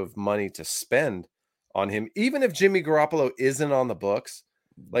that type of money to spend on him. Even if Jimmy Garoppolo isn't on the books,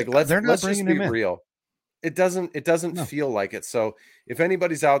 like let's just be real. It doesn't feel like it. So if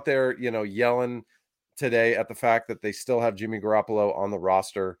anybody's out there, yelling today at the fact that they still have Jimmy Garoppolo on the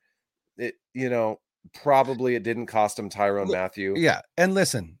roster, probably it didn't cost him Tyrann Mathieu. Yeah, and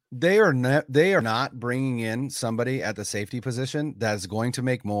listen, they are not bringing in somebody at the safety position that's going to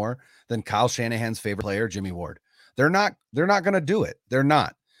make more than Kyle Shanahan's favorite player, Jimmy Ward. They're not going to do it. They're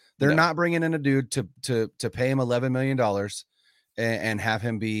not bringing in a dude to pay him $11 million and have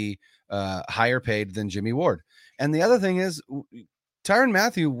him be higher paid than Jimmy Ward. And the other thing is, Tyrann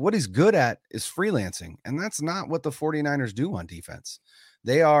Mathieu, what he's good at is freelancing, and that's not what the 49ers do on defense.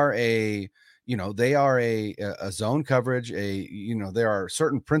 They are a zone coverage, there are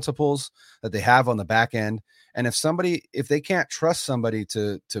certain principles that they have on the back end. And if they can't trust somebody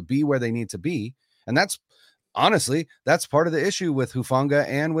to be where they need to be, and that's part of the issue with Hufanga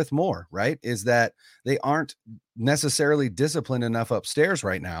and with Moore, right? Is that they aren't necessarily disciplined enough upstairs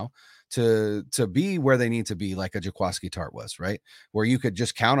right now to be where they need to be, like a Jaquiski Tartt was, right? Where you could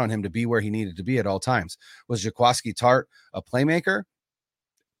just count on him to be where he needed to be at all times. Was Jaquiski Tartt a playmaker?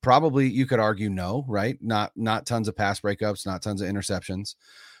 Probably you could argue no, right? Not tons of pass breakups, not tons of interceptions.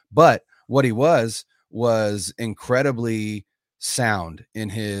 But what he was incredibly sound in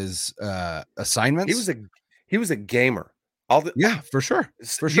his assignments. He was a gamer. For sure.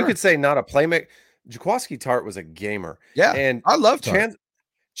 You could say not a playmaker. Jaquiski Tartt was a gamer. Yeah, and I love Tartt.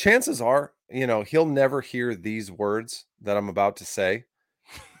 Chances are, he'll never hear these words that I'm about to say,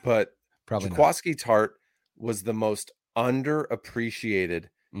 but Jaquiski Tartt was the most underappreciated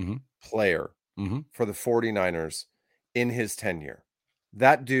player for the 49ers in his tenure.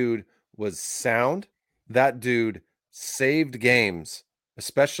 That dude was sound. That dude saved games,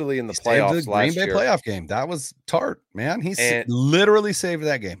 especially in the playoffs last year. Green Bay playoff game. That was Tartt, man. He literally saved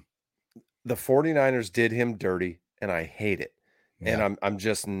that game. The 49ers did him dirty, and I hate it. Yeah. And I'm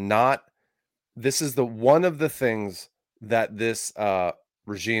just not. This is one of the things that this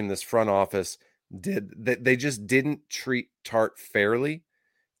regime, this front office did, that they just didn't treat Tartt fairly.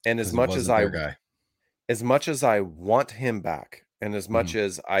 And as much as I want him back, and as much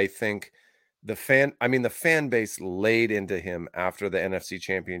as I think the fan base laid into him after the NFC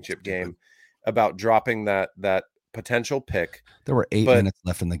Championship game about dropping that potential pick. There were 8 minutes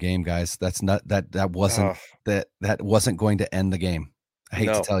left in the game, guys. That's not that wasn't going to end the game. I hate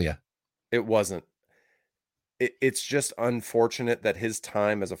to tell you. It wasn't. It's just unfortunate that his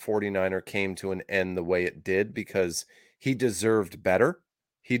time as a 49er came to an end the way it did, because he deserved better.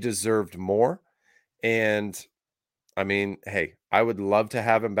 He deserved more. And hey, I would love to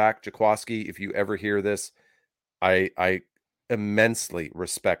have him back. Jaquiski, if you ever hear this, I immensely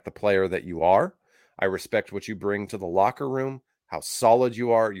respect the player that you are. I respect what you bring to the locker room, how solid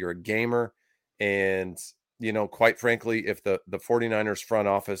you are. You're a gamer. And, quite frankly, if the 49ers front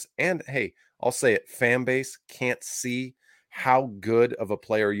office, and hey, I'll say it, fan base can't see how good of a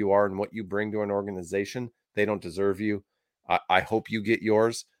player you are and what you bring to an organization, they don't deserve you. I hope you get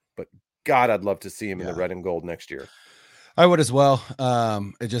yours, but God, I'd love to see him in the red and gold next year. I would as well.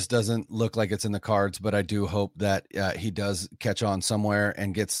 It just doesn't look like it's in the cards, but I do hope that he does catch on somewhere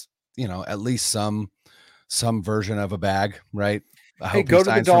and gets, at least some version of a bag, right? I hope go to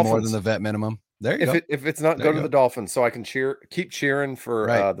the Dolphins for more than the vet minimum. There you go. If it's not, go to the Dolphins so I can keep cheering for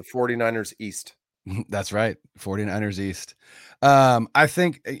the 49ers East. That's right. 49ers East. I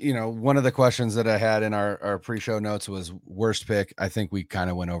think, one of the questions that I had in our pre-show notes was worst pick. I think we kind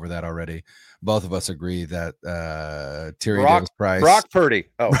of went over that already. Both of us agree that Tyrion Davis-Price. Brock Purdy.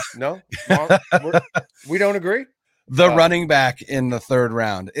 Oh, no? Wrong. We don't agree? The running back in the third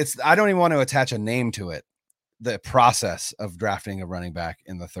round. I don't even want to attach a name to it. The process of drafting a running back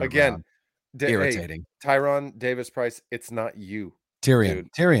in the third round. Irritating. Hey, Tyron Davis-Price, it's not you. Tyrion.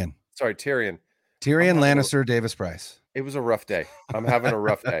 Dude. Tyrion. Sorry, Tyrion. Tyrion Lannister Davis-Price. It was a rough day. I'm having a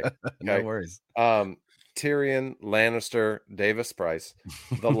rough day. Okay? No worries. Tyrion Lannister Davis-Price,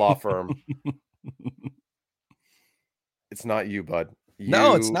 the law firm. It's not you, bud.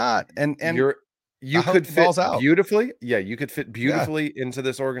 No, it's not. And you could fit beautifully. Yeah, you could fit beautifully into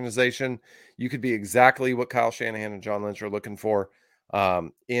this organization. You could be exactly what Kyle Shanahan and John Lynch are looking for.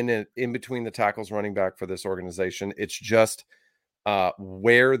 In between the tackles, running back for this organization. It's just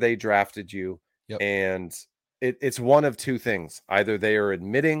where they drafted you, and it's one of two things. Either they are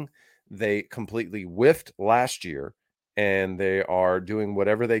admitting they completely whiffed last year, and they are doing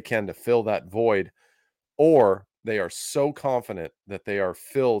whatever they can to fill that void, or they are so confident that they are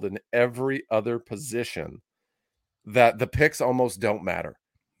filled in every other position that the picks almost don't matter.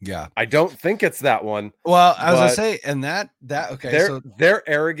 Yeah. I don't think it's that one. Well, I was going to say, and okay. Their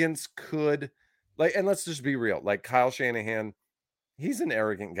arrogance could, and let's just be real. Like Kyle Shanahan, he's an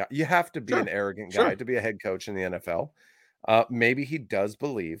arrogant guy. You have to be an arrogant guy to be a head coach in the NFL. Maybe he does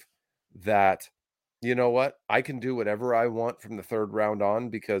believe that, you know what, I can do whatever I want from the third round on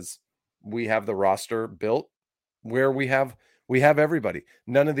because we have the roster built where we have everybody.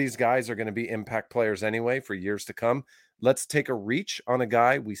 None of these guys are going to be impact players anyway for years to come. Let's take a reach on a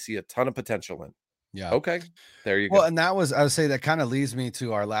guy we see a ton of potential in. Yeah. Okay. There you go. Well, and I would say that kind of leads me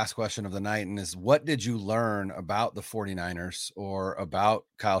to our last question of the night, and is, what did you learn about the 49ers or about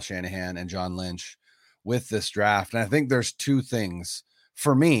Kyle Shanahan and John Lynch with this draft? And I think there's two things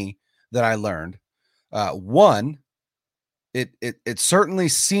for me that I learned. One, it certainly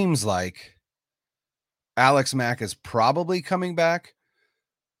seems like Alex Mack is probably coming back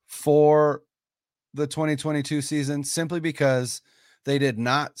for the 2022 season, simply because they did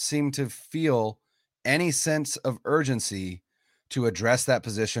not seem to feel any sense of urgency to address that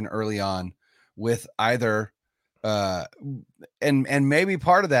position early on with either and maybe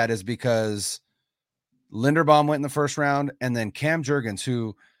part of that is because Linderbaum went in the first round, and then Cam Jurgens,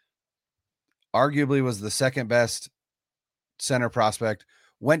 who arguably was the second best center prospect,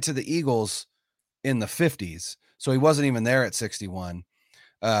 went to the Eagles in the 50s. So he wasn't even there at 61.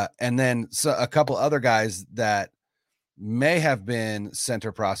 And then a couple other guys that may have been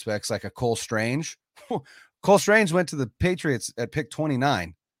center prospects, like a Cole Strange. Cole Strange went to the Patriots at pick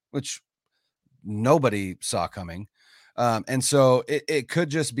 29, which nobody saw coming. And so it could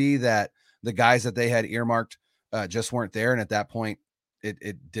just be that the guys that they had earmarked just weren't there. And at that point,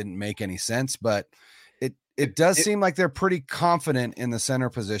 it didn't make any sense. But it does seem like they're pretty confident in the center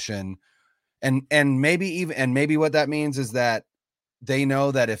position. And maybe what that means is that they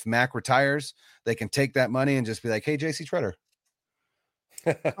know that if Mac retires, they can take that money and just be like, "Hey, JC Tretter,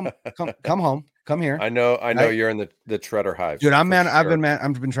 come home, come here." I know right? You're in the Tretter hive, dude. I've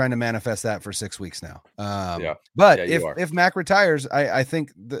been trying to manifest that for 6 weeks now. But if Mac retires, I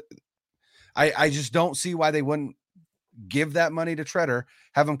think I just don't see why they wouldn't give that money to Tretter,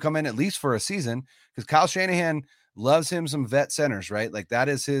 have him come in at least for a season, because Kyle Shanahan loves him some vet centers, right? Like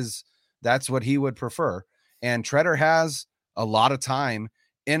that's what he would prefer. And Tretter has a lot of time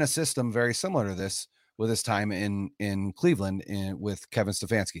in a system very similar to this with his time in Cleveland with Kevin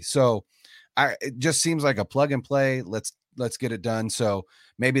Stefanski. So it just seems like a plug and play. Let's get it done. So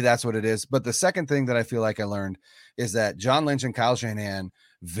maybe that's what it is. But the second thing that I feel like I learned is that John Lynch and Kyle Shanahan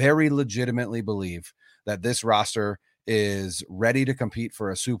very legitimately believe that this roster is ready to compete for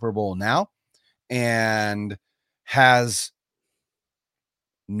a Super Bowl now and has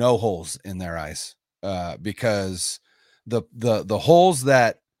no holes in their eyes, because the holes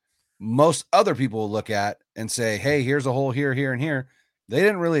that most other people will look at and say, "Hey, here's a hole here, here, and here," they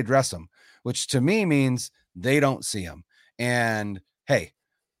didn't really address them, which to me means they don't see them. And hey,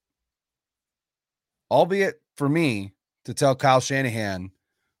 albeit for me to tell Kyle Shanahan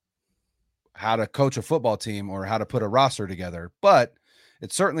how to coach a football team or how to put a roster together, but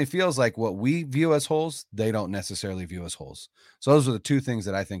it certainly feels like what we view as holes, they don't necessarily view as holes. So those are the two things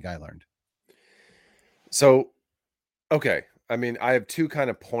that I think I learned. So, okay. I mean, I have two kind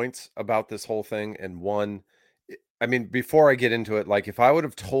of points about this whole thing. And one, I mean, before I get into it, like if I would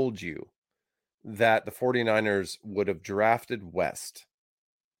have told you that the 49ers would have drafted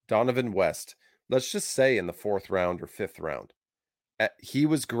Donovan West, let's just say in the 4th round or 5th round, he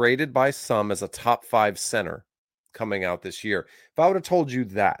was graded by some as a top 5 center coming out this year. If I would have told you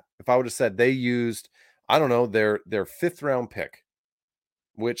that, if I would have said they used, I don't know, their 5th round pick,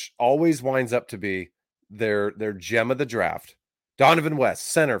 which always winds up to be their gem of the draft, Donovan West,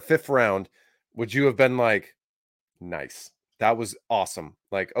 center, 5th round, would you have been like, nice? That was awesome.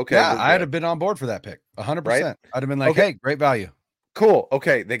 Like, okay, yeah, I'd have been on board for that pick 100%. Right? I'd have been like, Okay. hey, great value. Cool.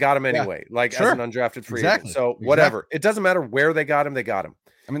 Okay, they got him anyway, like sure. as an undrafted free Exactly. agent. So whatever. It doesn't matter where they got him, they got him.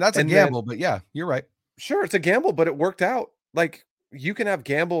 I mean, that's a And gamble, but yeah, you're right. Sure, it's a gamble, but it worked out. Like, you can have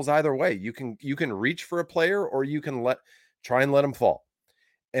gambles either way. You can reach for a player, or you can try and let them fall.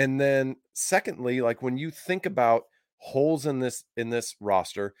 And then secondly, like, when you think about holes in this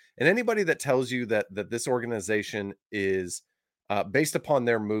roster, and anybody that tells you that this organization is based upon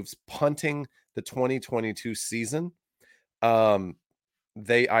their moves punting the 2022 season,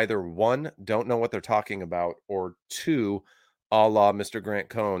 they either, one, don't know what they're talking about, or two, a la Mr. Grant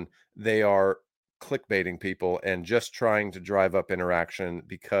Cohn, they are clickbaiting people and just trying to drive up interaction,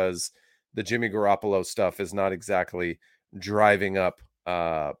 because the Jimmy Garoppolo stuff is not exactly driving up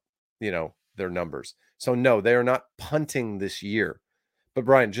their numbers. So no, they are not punting this year. But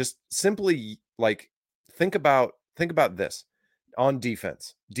Brian, just simply, like, think about this. On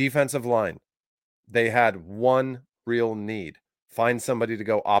defensive line, they had one real need: find somebody to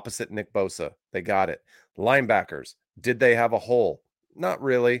go opposite Nick Bosa. They got it. Linebackers, did they have a hole? Not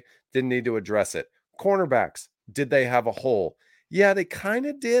really. Didn't need to address it. Cornerbacks, did they have a hole? Yeah, they kind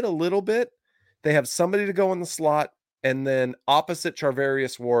of did a little bit. They have somebody to go in the slot. And then opposite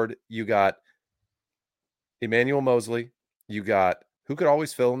Charvarius Ward, you got Emmanuel Mosley. You got, who could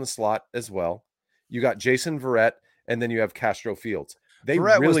always fill in the slot as well. You got Jason Verrett, and then you have Castro Fields.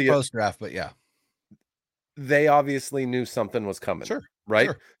 Verrett really was post-draft, but yeah. They obviously knew something was coming. Sure. Right?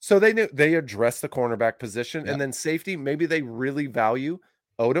 Sure. So they addressed the cornerback position. Yep. And then safety, maybe they really value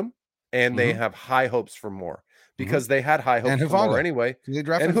Odom, and they have high hopes for more, because they had high hopes for more anyway. They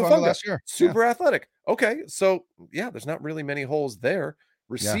drafted Hufanga last year. Super athletic. Okay, so yeah, there's not really many holes there.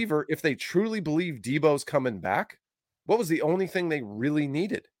 Receiver, if they truly believe Debo's coming back, what was the only thing they really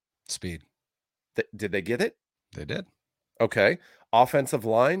needed? Speed. Did they get it? They did. Okay. Offensive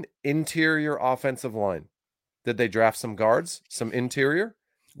line, interior offensive line. Did they draft some guards, some interior?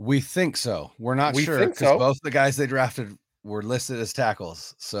 We think so. We're not sure, because both the guys they drafted were listed as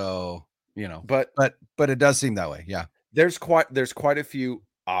tackles. So, but it does seem that way. Yeah. There's quite a few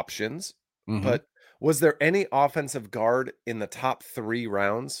options, but was there any offensive guard in the top 3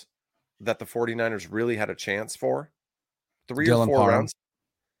 rounds that the 49ers really had a chance for? 3 or 4 rounds?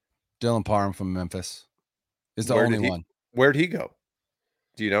 Dylan Parham from Memphis is the only one. Where'd he go?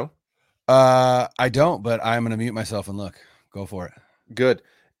 Do you know? I don't, but I'm going to mute myself and look. Go for it. Good.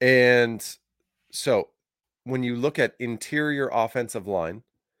 And so when you look at interior offensive line,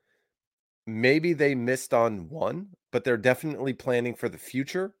 maybe they missed on one, but they're definitely planning for the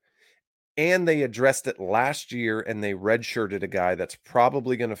future. And they addressed it last year, and they redshirted a guy that's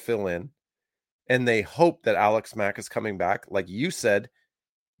probably going to fill in. And they hope that Alex Mack is coming back. Like you said,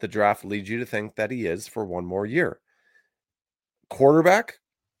 the draft leads you to think that he is for one more year. Quarterback,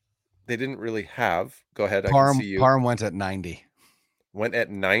 they didn't really have. Go ahead. Parham, I can see you. Parham went at 90. Went at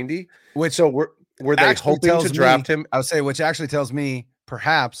 90? Which, so were they hoping to draft him? I would say, which actually tells me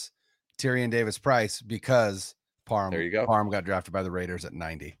perhaps Tyrion Davis-Price, because Parham got drafted by the Raiders at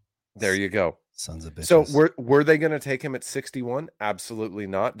 90. There you go. Sons of bitches. So were they going to take him at 61? Absolutely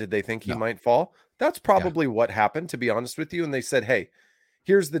not. Did they think he might fall? That's probably what happened, to be honest with you. And they said, hey,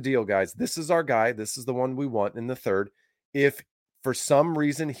 here's the deal, guys. This is our guy. This is the one we want in the 3rd. If for some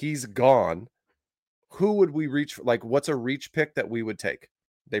reason he's gone, who would we reach for? Like, what's a reach pick that we would take?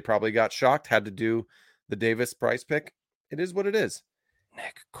 They probably got shocked, had to do the Davis-Price pick. It is what it is.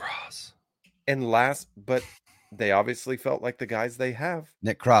 Nick Cross. And but they obviously felt like the guys they have.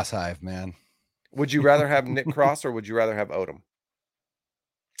 Nick Crosshive, man. Would you rather have Nick Cross, or would you rather have Odom?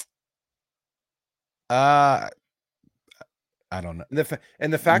 I don't know.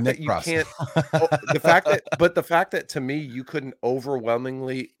 And the fact Nick that you Cross. can't, the fact that to me you couldn't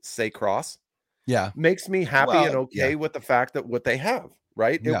overwhelmingly say Cross, makes me happy and okay with the fact that what they have,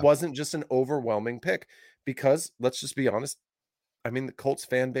 right? It wasn't just an overwhelming pick, because let's just be honest. I mean, the Colts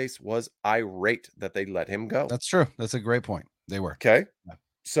fan base was irate that they let him go. That's true. That's a great point. They were. Okay. Yeah.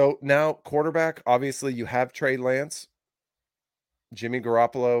 So now quarterback, obviously you have Trey Lance, Jimmy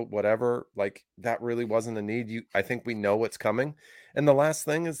Garoppolo, whatever. Like, that really wasn't a need. I think we know what's coming. And the last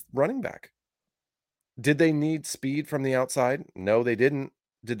thing is running back. Did they need speed from the outside? No, they didn't.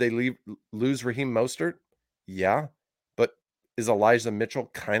 Did they lose Raheem Mostert? Yeah. But is Elijah Mitchell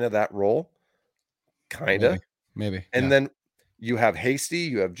kind of that role? Kind of. Maybe. And then You have Hasty,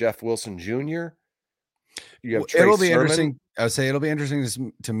 you have Jeff Wilson Jr., you have Trey It'll be Sermon. interesting. I would say it'll be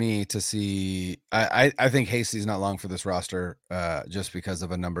interesting to me to see. I think Hasty's not long for this roster, just because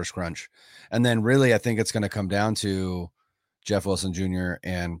of a numbers crunch, and then really I think it's going to come down to Jeff Wilson Jr.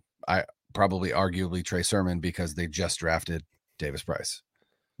 and I probably arguably Trey Sermon because they just drafted Davis Price.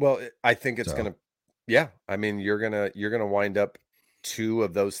 Well, I think it's So. gonna, yeah. I mean, you're gonna wind up 2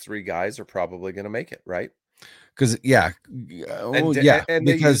 of those 3 guys are probably gonna make it, right? Because yeah, And yeah, and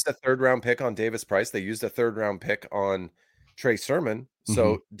they because used a 3rd round pick on Davis Price. They used a 3rd round pick on Trey Sermon. mhm.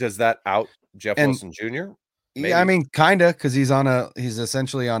 So does that out Jeff And Wilson Jr.? yeah, I Maybe. mean, kinda, because he's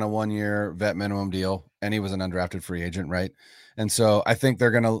essentially on a 1-year vet minimum deal, and he was an undrafted free agent, right? And so I think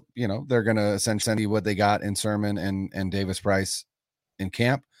they're gonna essentially see what they got in Sermon and Davis Price in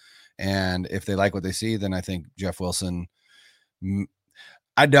camp, and if they like what they see, then I think Jeff Wilson.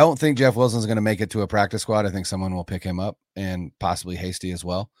 I don't think Jeff Wilson's going to make it to a practice squad. I think someone will pick him up, and possibly Hasty as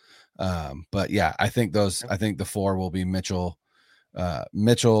well. But yeah, I think the 4 will be Mitchell,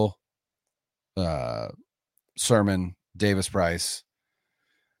 Sermon, Davis Price.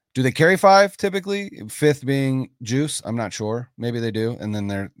 Do they carry 5 typically? 5th being Juice. I'm not sure. Maybe they do, and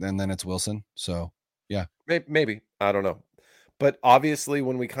then it's Wilson. So yeah, Maybe. I don't know. But obviously,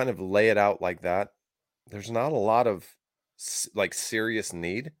 when we kind of lay it out like that, there's not a lot of like serious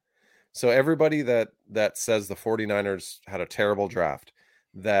need. So everybody that says the 49ers had a terrible draft,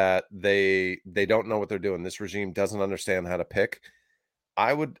 that they don't know what they're doing, this regime doesn't understand how to pick.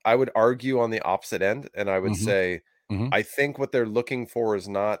 I would argue on the opposite end, and I would mm-hmm, say mm-hmm. I think what they're looking for is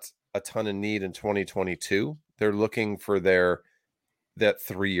not a ton of need in 2022. They're looking for that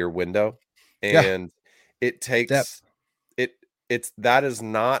 3-year window, Yeah, and it depth. takes it's that is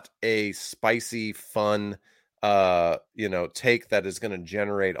not a spicy, fun, take that is going to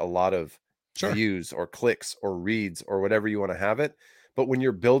generate a lot of Sure. views or clicks or reads or whatever you want to have it. But when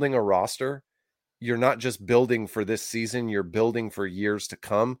you're building a roster, you're not just building for this season, you're building for years to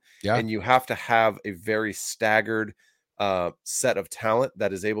come. Yeah. And you have to have a very staggered set of talent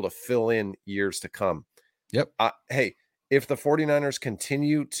that is able to fill in years to come. Yep. Hey, if the 49ers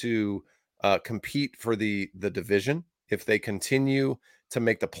continue to compete for the division, if they continue to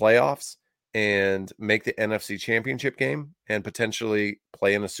make the playoffs and make the NFC Championship game and potentially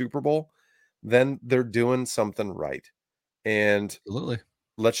play in a Super Bowl, then they're doing something right. And Absolutely.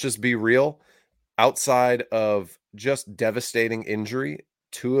 let's just be real. Outside of just devastating injury,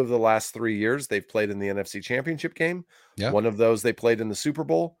 2 of the last 3 years they've played in the NFC Championship game. Yeah. One of those they played in the Super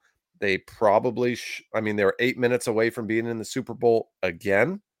Bowl. They probably, they were 8 minutes away from being in the Super Bowl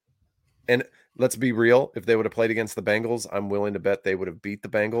again. And let's be real, if they would have played against the Bengals, I'm willing to bet they would have beat the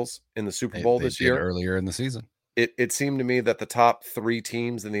Bengals in the Super Bowl They this did year. earlier in the season. It seemed to me that the top 3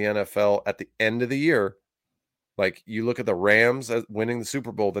 teams in the NFL at the end of the year, like you look at the Rams winning the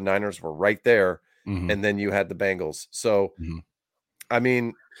Super Bowl, the Niners were right there, and then you had the Bengals. So, I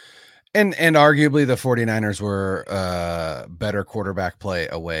mean, and arguably the 49ers were better quarterback play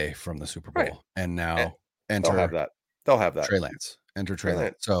away from the Super Bowl, right. And now they'll have that. They'll have that. Trey Lance. Enter Trey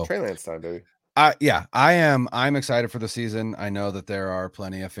Lance. So Trey Lance time, baby. I'm excited for the season. I know that there are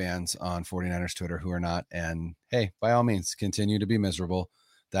plenty of fans on 49ers Twitter who are not, and hey, by all means, continue to be miserable.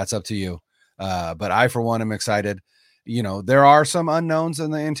 That's up to you. But I, for one, am excited. There are some unknowns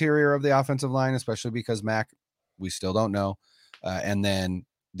in the interior of the offensive line, especially because Mac, we still don't know. And then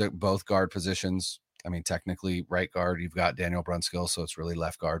both guard positions. I mean, technically right guard, you've got Daniel Brunskill, so it's really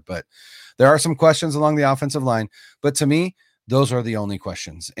left guard, but there are some questions along the offensive line. But to me, those are the only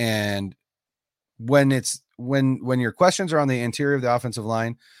questions. And when your questions are on the interior of the offensive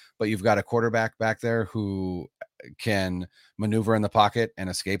line, but you've got a quarterback back there who can maneuver in the pocket and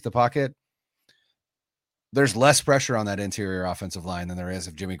escape the pocket, there's less pressure on that interior offensive line than there is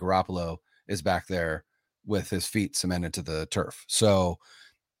if Jimmy Garoppolo is back there with his feet cemented to the turf. So,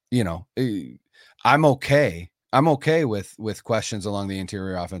 I'm okay. I'm okay with questions along the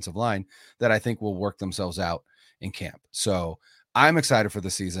interior offensive line that I think will work themselves out in camp. So I'm excited for the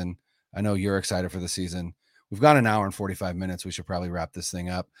season. I know you're excited for the season. We've got an hour and 45 minutes. We should probably wrap this thing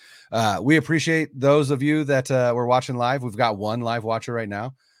up. We appreciate those of you that were watching live. We've got one live watcher right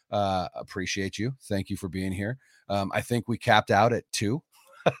now. Appreciate you. Thank you for being here. I think we capped out at 2,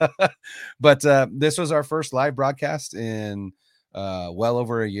 but this was our first live broadcast in well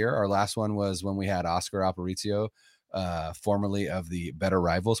over a year. Our last one was when we had Oscar Aparicio, formerly of the Better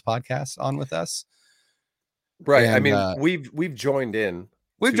Rivals podcast, on with us. Right. And, I mean, we've joined in.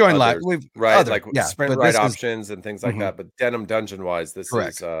 We've joined live. Sprint right options and things like that. But Denim Dungeon wise, this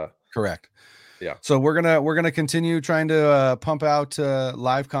correct. is correct. Yeah. So we're gonna continue trying to pump out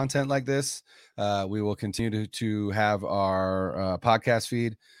live content like this. We will continue to have our podcast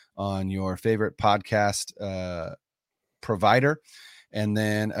feed on your favorite podcast provider. And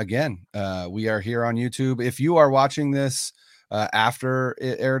then again, we are here on YouTube. If you are watching this after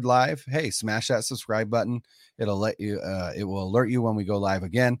it aired live, hey, smash that subscribe button. It'll let you, it will alert you when we go live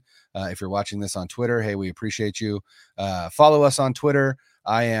again. If you're watching this on Twitter, hey, we appreciate you. Follow us on Twitter.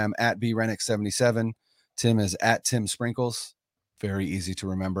 I am at brennick77. Tim is at Tim Sprinkles. Very easy to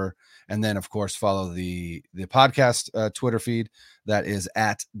remember. And then, of course, follow the podcast Twitter feed. That is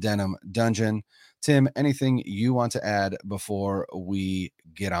at Denim Dungeon. Tim, anything you want to add before we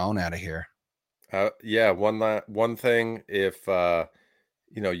get on out of here? Yeah, one thing. If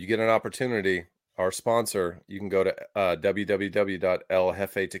you get an opportunity, our sponsor, you can go to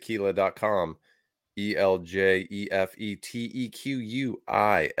www.eljefetequila.com,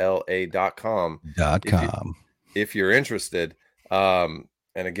 ELJEFETEQUILA.com. If you're interested.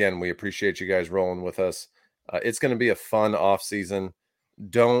 And again, we appreciate you guys rolling with us. It's going to be a fun off season.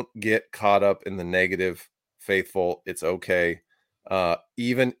 Don't get caught up in the negative, faithful. It's okay.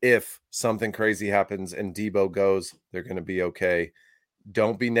 Even if something crazy happens and Debo goes, they're going to be okay.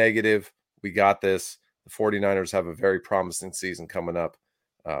 Don't be negative. We got this. The 49ers have a very promising season coming up.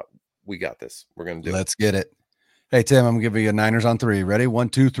 We got this. We're going to do it. Let's get it. Hey, Tim, I'm going to give you a Niners on 3. Ready? 1,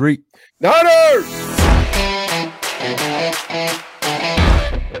 2, 3. Niners!